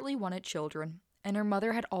desperately wanted children, and her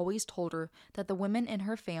mother had always told her that the women in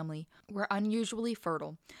her family were unusually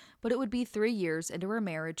fertile, but it would be 3 years into her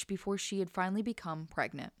marriage before she had finally become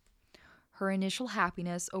pregnant. Her initial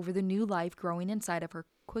happiness over the new life growing inside of her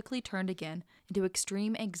quickly turned again into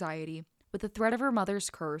extreme anxiety, with the threat of her mother's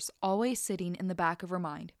curse always sitting in the back of her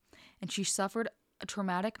mind, and she suffered a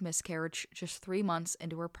traumatic miscarriage just 3 months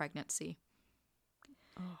into her pregnancy.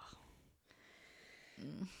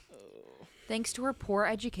 Thanks to her poor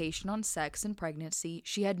education on sex and pregnancy,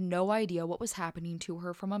 she had no idea what was happening to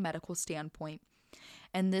her from a medical standpoint,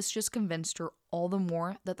 and this just convinced her all the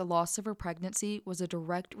more that the loss of her pregnancy was a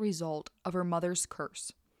direct result of her mother's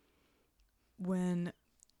curse. When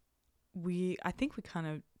I think we kind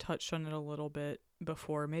of touched on it a little bit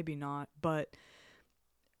before, maybe not, but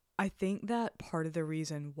I think that part of the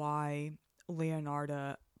reason why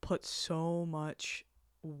Leonarda put so much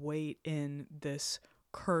weight in this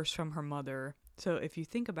curse from her mother. So if you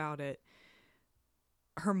think about it,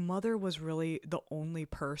 her mother was really the only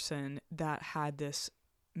person that had this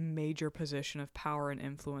major position of power and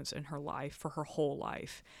influence in her life for her whole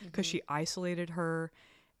life, because she isolated her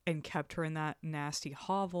and kept her in that nasty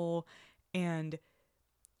hovel. And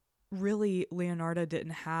really, Leonarda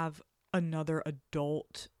didn't have another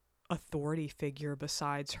adult authority figure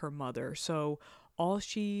besides her mother. So all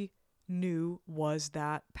she knew was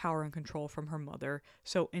that power and control from her mother.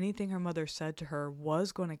 So anything her mother said to her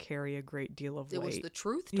was going to carry a great deal of weight. It was the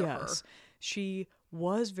truth to her. She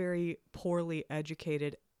was very poorly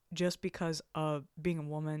educated just because of being a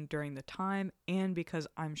woman during the time, and because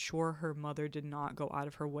I'm sure her mother did not go out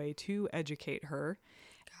of her way to educate her.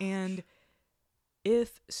 Gosh. And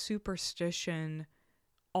if superstition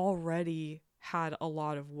already had a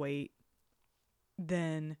lot of weight,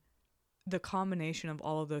 then the combination of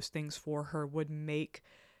all of those things for her would make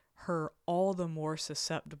her all the more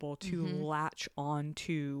susceptible to latch on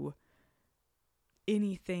to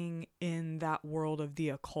anything in that world of the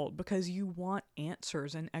occult, because you want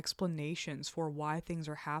answers and explanations for why things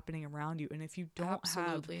are happening around you. And if you don't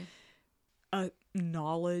have a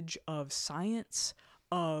knowledge of science,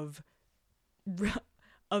 of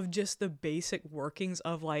just the basic workings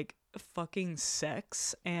of like fucking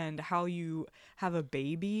sex and how you have a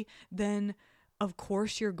baby, then of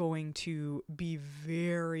course you're going to be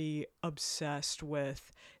very obsessed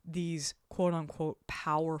with these quote unquote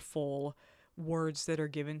powerful words that are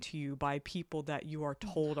given to you by people that you are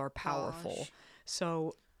told are powerful. Gosh.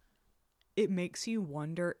 So it makes you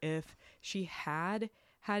wonder if she had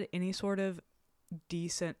any sort of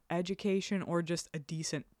decent education or just a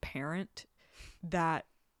decent parent, that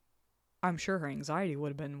I'm sure her anxiety would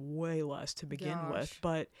have been way less to begin with,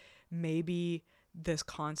 but maybe this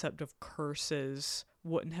concept of curses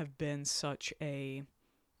wouldn't have been such a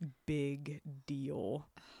big deal.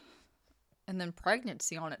 And then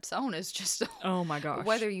pregnancy on its own is just Oh my gosh.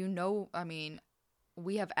 whether you know, I mean,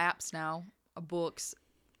 we have apps now, books,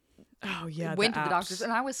 Oh yeah, went to the apps. doctors,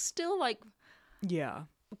 and I was still like Yeah.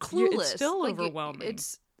 clueless. It's still Like, overwhelming.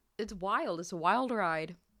 it's wild. It's a wild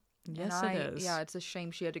ride. Yes, And it is. Yeah, it's a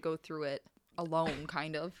shame she had to go through it alone,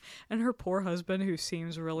 kind of. And her poor husband, who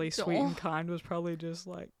seems really sweet Aw. and kind, was probably just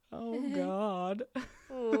like, "Oh God,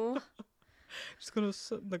 Oh, just gonna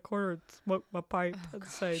sit in the corner and smoke my pipe and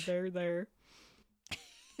say there."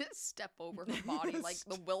 step over her body like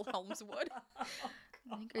the Wilhelms would.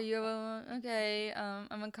 Like, are you okay?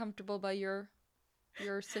 I'm uncomfortable by your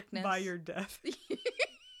sickness. By your death.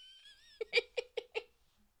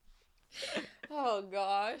 Oh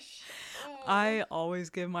gosh. Oh. I always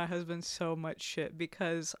give my husband so much shit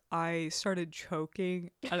because I started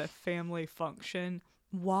choking at a family function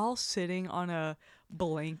while sitting on a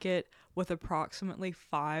blanket with approximately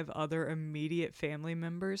 5 other immediate family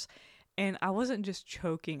members. And I wasn't just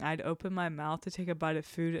choking. I'd open my mouth to take a bite of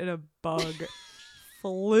food and a bug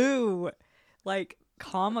flew, like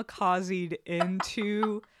kamikazed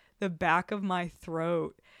into the back of my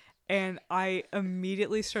throat. And I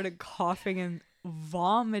immediately started coughing and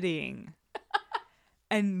vomiting.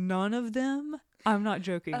 And none of them, I'm not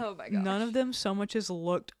joking. Oh my gosh. None of them so much as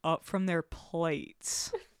looked up from their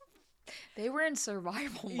plates. They were in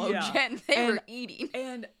survival mode, Yeah. Jen. They And- were eating.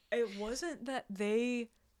 And it wasn't that they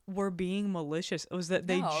were being malicious. It was that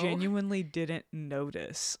they No. genuinely didn't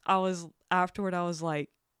notice. I was like,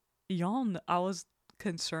 I was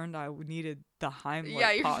concerned I needed the Heimlich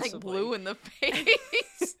Yeah, you're possibly. like blue in the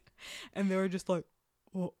face. And they were just like,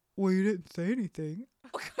 well, you didn't say anything.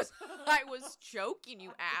 Because I was joking,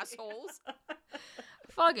 you assholes.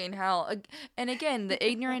 Fucking hell. And again, the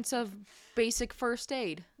ignorance of basic first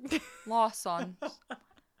aid. Lost on.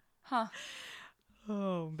 Huh.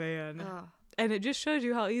 Oh, man. Ugh. And it just shows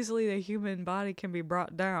you how easily the human body can be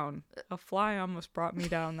brought down. A fly almost brought me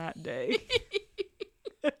down that day.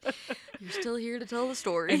 You're still here to tell the And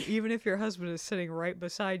story. even if your husband is sitting right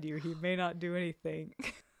beside you, he may not do anything.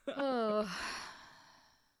 Ugh.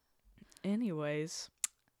 Anyways.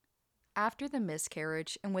 After the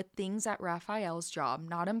miscarriage, and with things at Raphael's job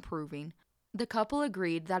not improving, the couple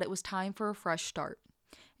agreed that it was time for a fresh start.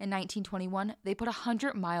 In 1921, they put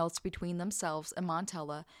 100 miles between themselves and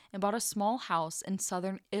Montella and bought a small house in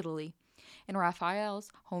southern Italy, in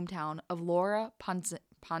Raphael's hometown of Lauria Potenza.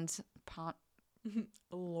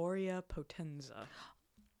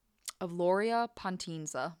 of Lauria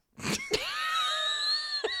Pontenza.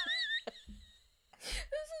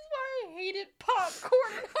 This is why I hated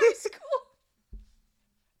popcorn in high school.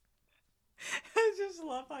 I just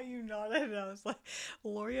love how you nodded and I was like,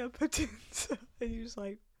 Lauria Potenza. And you just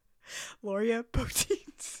like, Lauria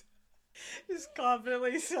Potenza. Just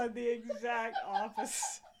confidently said the exact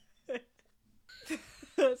opposite.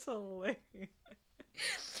 That's hilarious.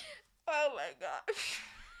 Oh my gosh.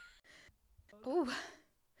 Oh.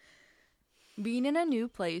 Being in a new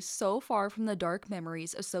place so far from the dark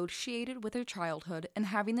memories associated with her childhood and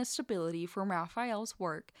having the stability from Raphael's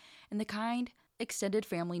work and the kind extended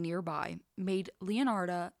family nearby made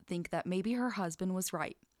Leonarda think that maybe her husband was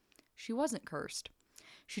right. She wasn't cursed.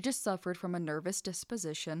 She just suffered from a nervous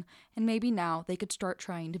disposition, and maybe now they could start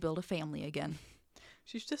trying to build a family again.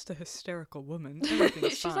 She's just a hysterical woman.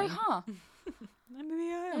 Everything's She's fine. like, huh.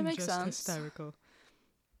 Maybe I That am makes just sense. hysterical.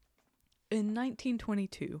 In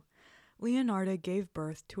 1922, Leonarda gave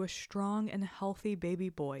birth to a strong and healthy baby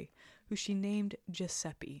boy who she named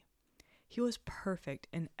Giuseppe. He was perfect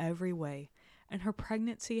in every way, and her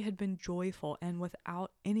pregnancy had been joyful and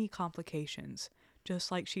without any complications,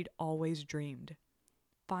 just like she'd always dreamed.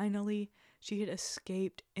 Finally, she had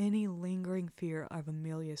escaped any lingering fear of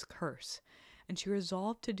Amelia's curse, and she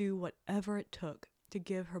resolved to do whatever it took to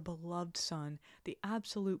give her beloved son the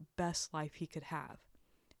absolute best life he could have.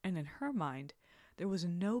 And in her mind, there was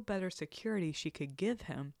no better security she could give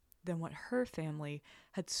him than what her family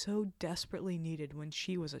had so desperately needed when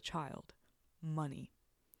she was a child: money.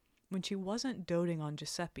 When she wasn't doting on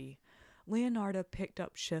Giuseppe, Leonarda picked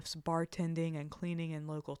up shifts bartending and cleaning in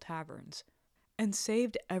local taverns, and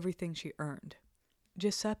saved everything she earned.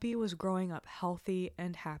 Giuseppe was growing up healthy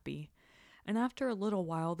and happy, and after a little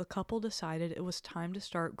while the couple decided it was time to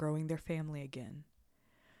start growing their family again.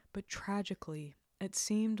 But tragically, it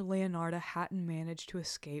seemed Leonarda hadn't managed to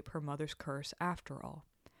escape her mother's curse after all.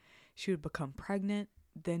 She would become pregnant,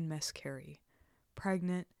 then miscarry.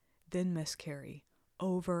 Pregnant, then miscarry,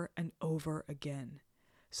 over and over again.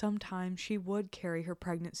 Sometimes she would carry her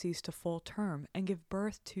pregnancies to full term and give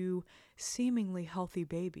birth to seemingly healthy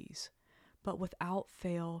babies. But without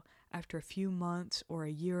fail, after a few months or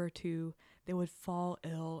a year or two, they would fall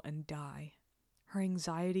ill and die. Her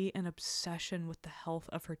anxiety and obsession with the health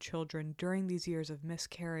of her children during these years of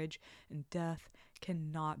miscarriage and death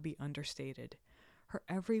cannot be understated. Her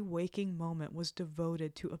every waking moment was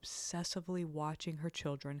devoted to obsessively watching her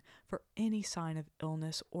children for any sign of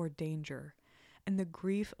illness or danger, and the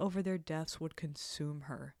grief over their deaths would consume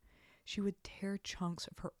her. She would tear chunks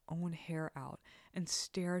of her own hair out and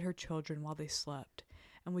stare at her children while they slept,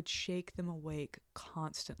 and would shake them awake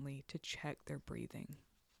constantly to check their breathing.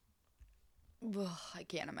 Ugh, I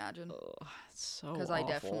can't imagine. Ugh, so Because awful. I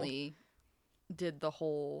definitely did the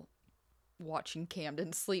whole watching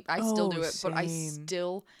Camden sleep. I still do it, but I same.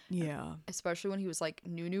 still, Yeah. especially when he was like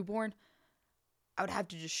newborn, I would have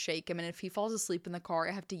to just shake him. And if he falls asleep in the car,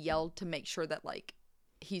 I have to yell to make sure that like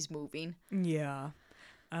he's moving. Yeah.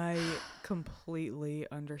 I completely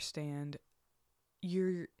understand.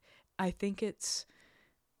 I think it's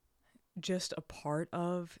just a part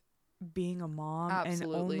of being a mom.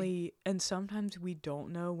 Absolutely. And sometimes we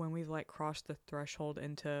don't know when we've like crossed the threshold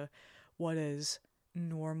into what is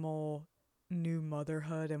normal new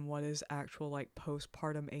motherhood and what is actual like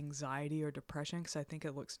postpartum anxiety or depression, because I think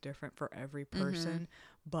it looks different for every person.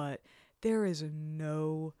 But there is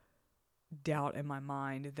no doubt in my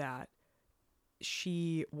mind that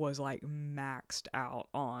she was like maxed out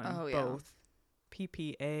on both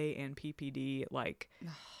PPA and PPD, like,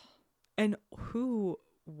 and who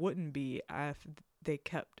wouldn't be if they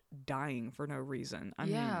kept dying for no reason? I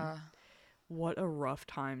mean, what a rough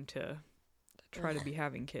time to try to be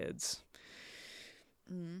having kids.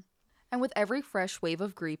 And with every fresh wave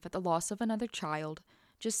of grief at the loss of another child,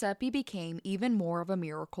 Giuseppe became even more of a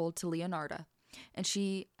miracle to Leonarda, and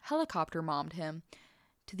she helicopter mommed him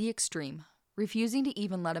to the extreme, refusing to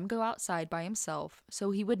even let him go outside by himself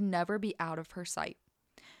so he would never be out of her sight.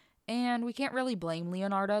 And we can't really blame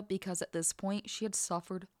Leonarda because at this point she had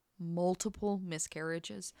suffered multiple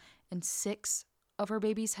miscarriages and 6 of her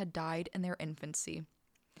babies had died in their infancy.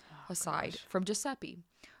 Aside from Giuseppe,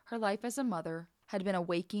 her life as a mother had been a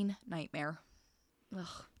waking nightmare. Ugh.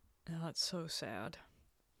 Oh, that's so sad.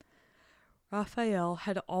 Raphael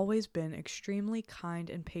had always been extremely kind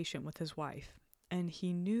and patient with his wife, and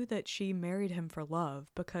he knew that she married him for love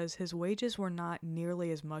because his wages were not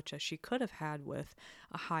nearly as much as she could have had with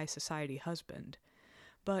a high society husband.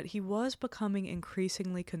 But he was becoming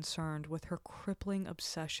increasingly concerned with her crippling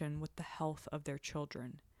obsession with the health of their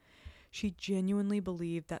children. She genuinely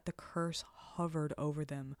believed that the curse hovered over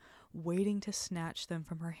them, waiting to snatch them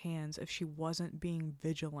from her hands if she wasn't being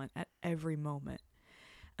vigilant at every moment.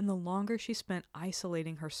 And the longer she spent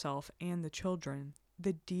isolating herself and the children,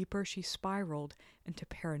 the deeper she spiraled into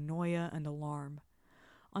paranoia and alarm.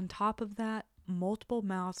 On top of that, multiple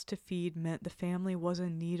mouths to feed meant the family was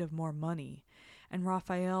in need of more money, and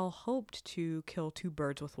Raphael hoped to kill 2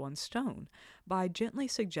 birds with 1 stone by gently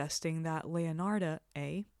suggesting that Leonarda,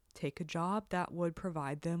 A, take a job that would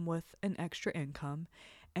provide them with an extra income,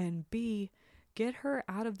 and B, get her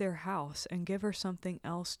out of their house and give her something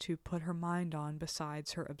else to put her mind on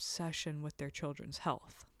besides her obsession with their children's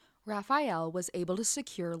health. Raphael was able to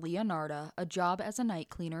secure Leonarda a job as a night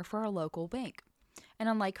cleaner for a local bank. And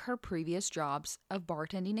unlike her previous jobs of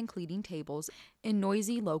bartending and cleaning tables in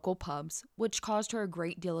noisy local pubs, which caused her a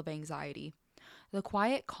great deal of anxiety, the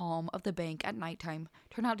quiet calm of the bank at nighttime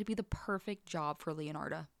turned out to be the perfect job for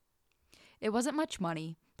Leonarda. It wasn't much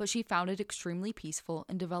money, but she found it extremely peaceful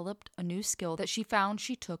and developed a new skill that she found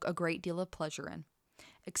she took a great deal of pleasure in,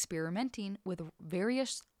 experimenting with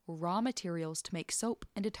various raw materials to make soap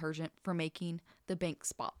and detergent for making the bank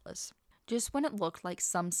spotless. Just when it looked like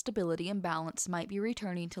some stability and balance might be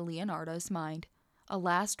returning to Leonarda's mind, a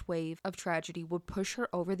last wave of tragedy would push her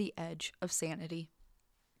over the edge of sanity.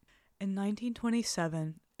 In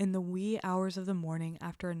 1927, in the wee hours of the morning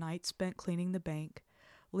after a night spent cleaning the bank,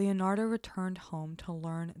 Leonarda returned home to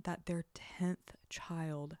learn that their 10th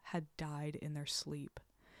child had died in their sleep.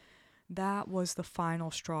 That was the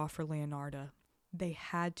final straw for Leonarda. They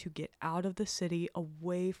had to get out of the city,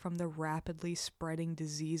 away from the rapidly spreading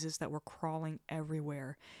diseases that were crawling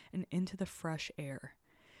everywhere, and into the fresh air.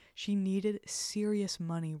 She needed serious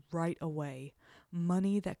money right away,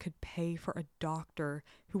 money that could pay for a doctor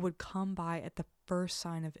who would come by at the first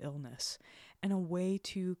sign of illness, and a way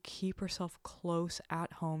to keep herself close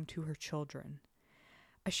at home to her children.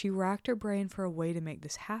 As she racked her brain for a way to make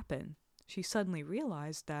this happen, she suddenly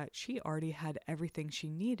realized that she already had everything she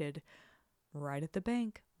needed right at the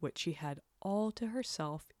bank, which she had all to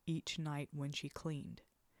herself each night when she cleaned.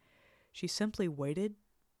 She simply waited,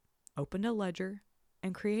 opened a ledger,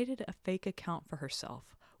 and created a fake account for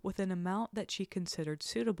herself with an amount that she considered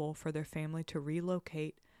suitable for their family to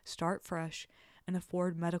relocate, start fresh, and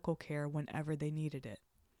afford medical care whenever they needed it.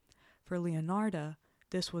 For Leonarda,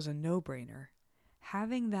 this was a no-brainer.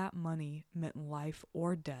 Having that money meant life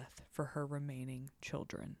or death for her remaining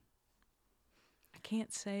children. I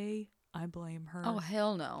can't say I blame her. Oh,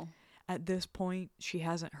 hell no. At this point, she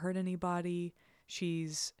hasn't hurt anybody.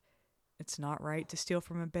 It's not right to steal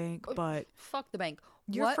from a bank, but Fuck the bank.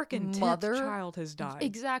 your What freaking 10th mother child has died.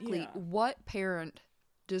 Exactly. Yeah. What parent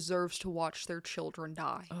deserves to watch their children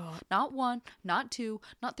die? Ugh. Not 1, not 2,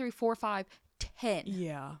 not 3, 4, 5, 10.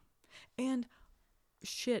 Yeah. And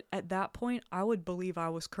shit, at that point, I would believe I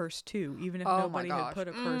was cursed too, even if Oh my nobody had gosh. put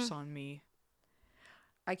a curse on me.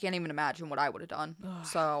 I can't even imagine what I would have done. Ugh.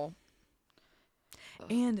 So,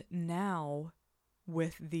 And now,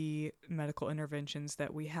 with the medical interventions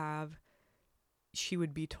that we have, she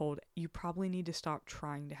would be told, you probably need to stop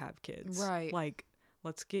trying to have kids. Right. Like,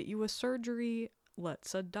 let's get you a surgery.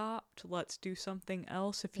 Let's adopt. Let's do something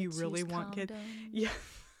else if you let's really use want kids. condoms. Yeah.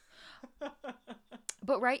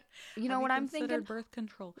 But right, you know Have what I'm considered thinking? birth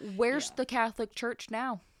control. Where's Yeah. the Catholic Church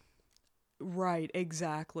now? Right,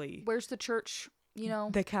 exactly. Where's the church, you know?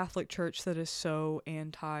 The Catholic Church that is so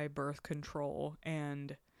anti-birth control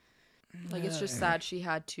and... Like, it's just sad she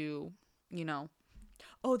had to, you know.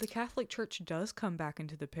 Oh, the Catholic Church does come back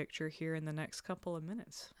into the picture here in the next couple of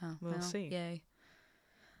minutes. Oh, We'll well, see. Yay.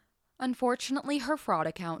 Unfortunately, her fraud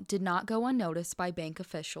account did not go unnoticed by bank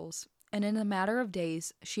officials, and in a matter of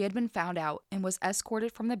days, she had been found out and was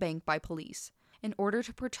escorted from the bank by police in order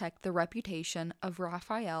to protect the reputation of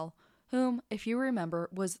Raphael, whom, if you remember,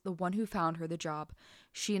 was the one who found her the job.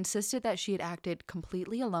 She insisted that she had acted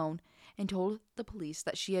completely alone and told the police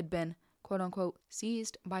that she had been, quote-unquote,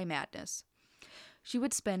 seized by madness. She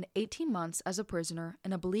would spend 18 months as a prisoner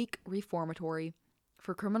in a bleak reformatory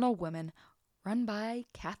for criminal women run by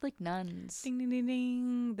Catholic nuns. Ding, ding, ding,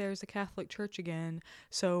 ding. There's the Catholic Church again.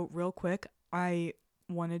 So, real quick, I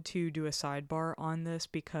wanted to do a sidebar on this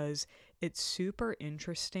because it's super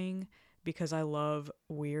interesting because I love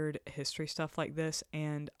weird history stuff like this,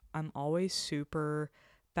 and I'm always super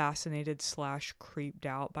fascinated / creeped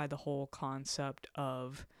out by the whole concept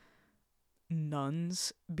of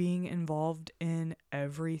nuns being involved in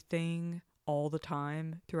everything all the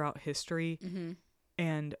time throughout history,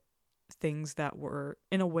 and things that were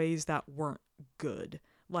in a ways that weren't good.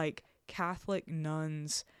 Like Catholic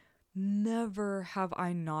nuns, never have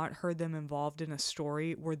I not heard them involved in a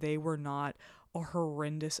story where they were not a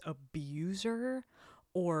horrendous abuser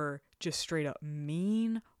or just straight up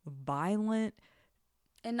mean, violent.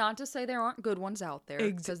 And not to say there aren't good ones out there,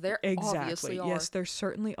 because there obviously are. Yes, there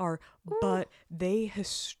certainly are. Ooh. But they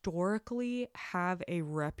historically have a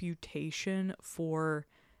reputation for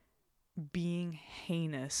being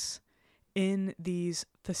heinous in these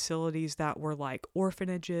facilities that were like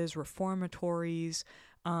orphanages, reformatories.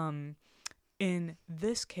 In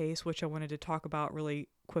this case, which I wanted to talk about really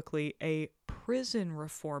quickly, a prison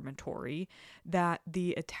reformatory that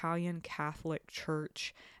the Italian Catholic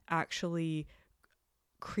Church actually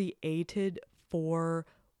created for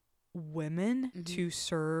women to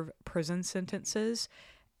serve prison sentences.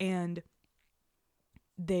 And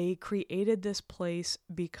they created this place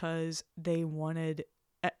because they wanted,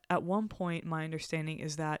 at one point, my understanding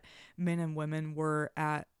is that men and women were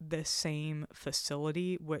at the same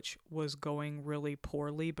facility, which was going really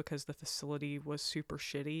poorly because the facility was super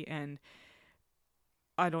shitty. And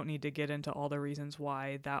I don't need to get into all the reasons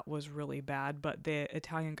why that was really bad, but the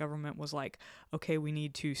Italian government was like, okay, we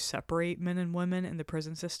need to separate men and women in the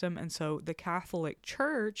prison system. And so the Catholic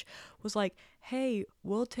Church was like, hey,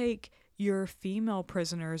 we'll take your female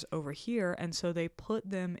prisoners over here. And so they put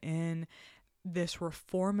them in this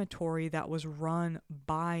reformatory that was run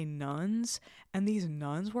by nuns, and these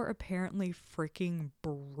nuns were apparently freaking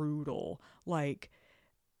brutal. Like,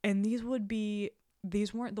 and these weren't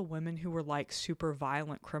the women who were like super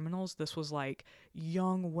violent criminals. This was like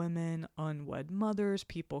young women, unwed mothers,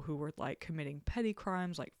 people who were like committing petty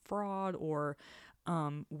crimes like fraud or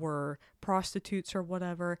were prostitutes or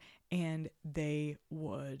whatever, and they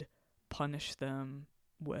would punish them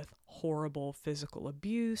with horrible physical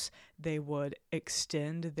abuse. They would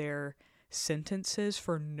extend their sentences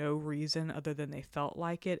for no reason other than they felt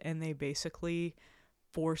like it, and they basically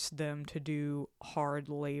forced them to do hard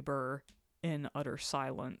labor in utter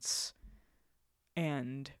silence.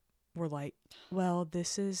 And we're like, well,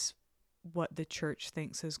 this is what the church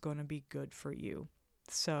thinks is going to be good for you.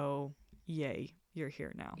 So, yay, you're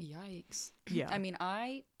here now. Yikes. Yeah. I mean,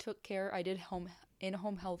 I did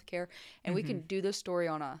in-home health care, and we can do this story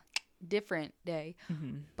on a different day,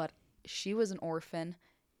 but she was an orphan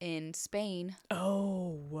in Spain.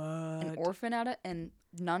 Oh, what? An orphan at it, and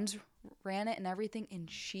nuns ran it and everything, and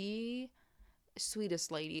she,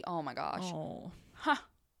 sweetest lady, oh my gosh. Oh. Huh.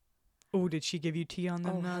 Oh, did she give you tea on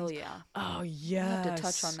them Oh, nuns? hell yeah. Oh, We'll yes. have to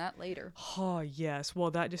touch on that later. Oh, yes.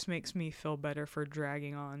 Well, that just makes me feel better for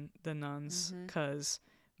dragging on the nuns because,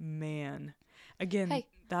 man, again, Hey.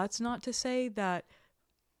 that's not to say that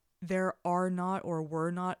there are not or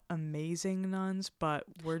were not amazing nuns, but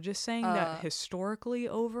we're just saying that historically,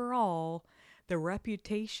 overall, the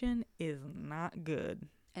reputation is not good.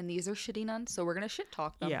 And these are shitty nuns, so we're going to shit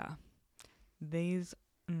talk them. Yeah. These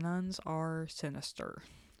nuns are sinister.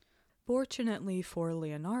 Fortunately for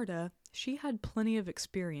Leonarda, she had plenty of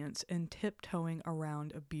experience in tiptoeing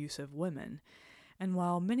around abusive women. And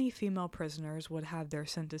while many female prisoners would have their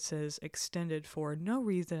sentences extended for no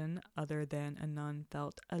reason other than a nun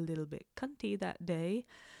felt a little bit cunty that day,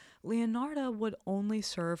 Leonarda would only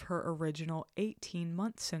serve her original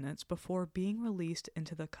 18-month sentence before being released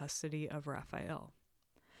into the custody of Raphael.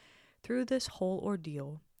 Through this whole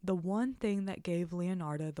ordeal, the one thing that gave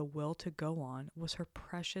Leonarda the will to go on was her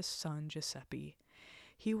precious son Giuseppe.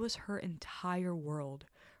 He was her entire world,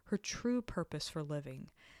 her true purpose for living,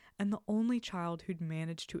 and the only child who'd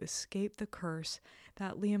managed to escape the curse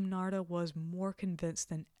that Leonarda was more convinced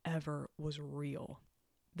than ever was real.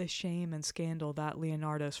 The shame and scandal that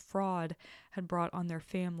Leonarda's fraud had brought on their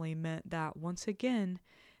family meant that, once again,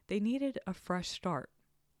 they needed a fresh start.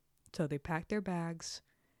 So they packed their bags,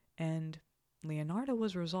 and Leonarda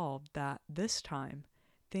was resolved that this time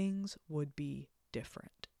things would be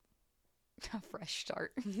different. A fresh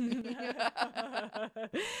start.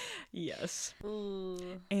 Yes.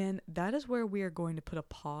 Ooh. And that is where we are going to put a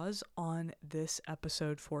pause on this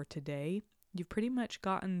episode for today. You've pretty much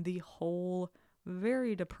gotten the whole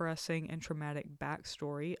very depressing and traumatic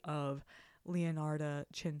backstory of Leonarda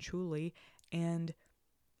Cianculli, and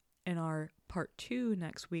in our part 2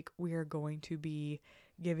 next week, we are going to be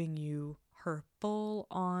giving you her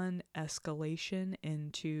full-on escalation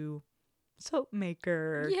into soap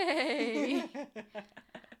maker. Yay!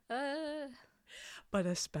 But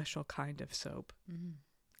a special kind of soap.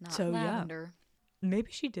 Not So, yeah. lavender.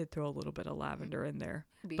 Maybe she did throw a little bit of lavender in there,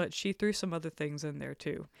 Maybe. but she threw some other things in there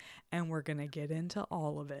too. And we're going to get into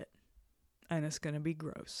all of it. And it's going to be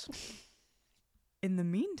gross. In the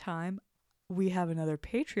meantime, we have another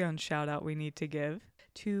Patreon shout out we need to give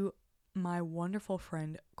to my wonderful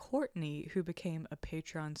friend Courtney, who became a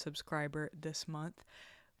Patreon subscriber this month.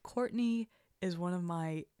 Courtney is one of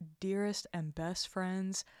my dearest and best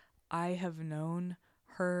friends. I have known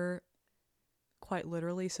her quite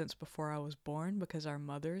literally since before I was born because our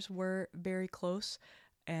mothers were very close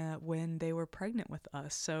when they were pregnant with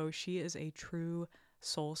us. So she is a true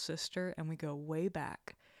soul sister and we go way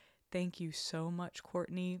back. Thank you so much,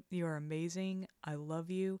 Courtney. You are amazing. I love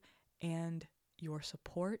you, and your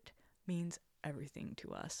support means everything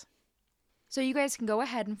to us. So you guys can go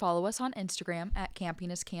ahead and follow us on Instagram at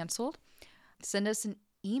campinesscanceled. Send us an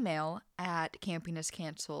email at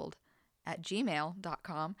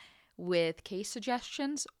campinesscanceled@gmail.com with case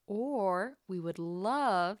suggestions, or we would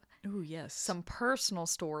love Ooh, yes. some personal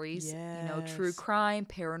stories. Yes. You know, true crime,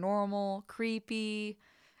 paranormal, creepy,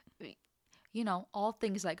 you know, all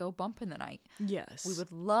things that go bump in the night. Yes. We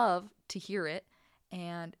would love to hear it.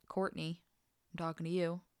 And Courtney, I'm talking to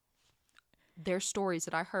you. There's stories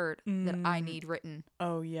that I heard that I need written.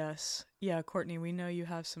 Oh, yes. Yeah, Courtney, we know you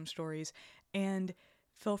have some stories. And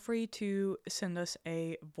feel free to send us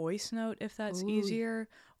a voice note if that's easier,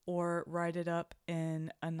 or write it up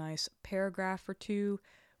in a nice paragraph or two.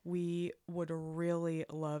 We would really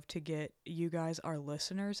love to get you guys, our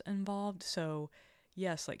listeners, involved. So,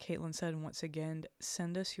 yes, like Caitlin said, once again,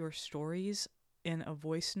 send us your stories in a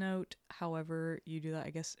voice note. However you do that, I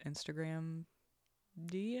guess Instagram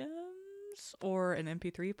DMs or an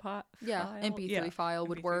MP3 file. Yeah, MP3 file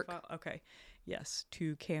would MP3 work. file. Okay. Yes,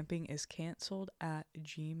 to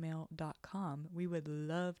campingiscanceled@gmail.com. We would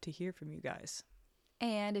love to hear from you guys.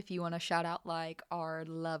 And if you want to shout out like our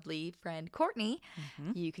lovely friend Courtney,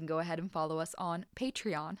 you can go ahead and follow us on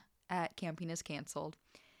Patreon at Camping is Canceled.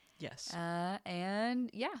 Yes. And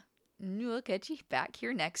yeah, we'll catch you back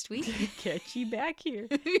here next week. Catch you back here.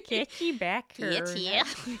 Catch you back here. Catch ya.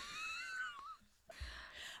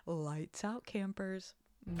 Lights out, campers.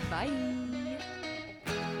 Bye.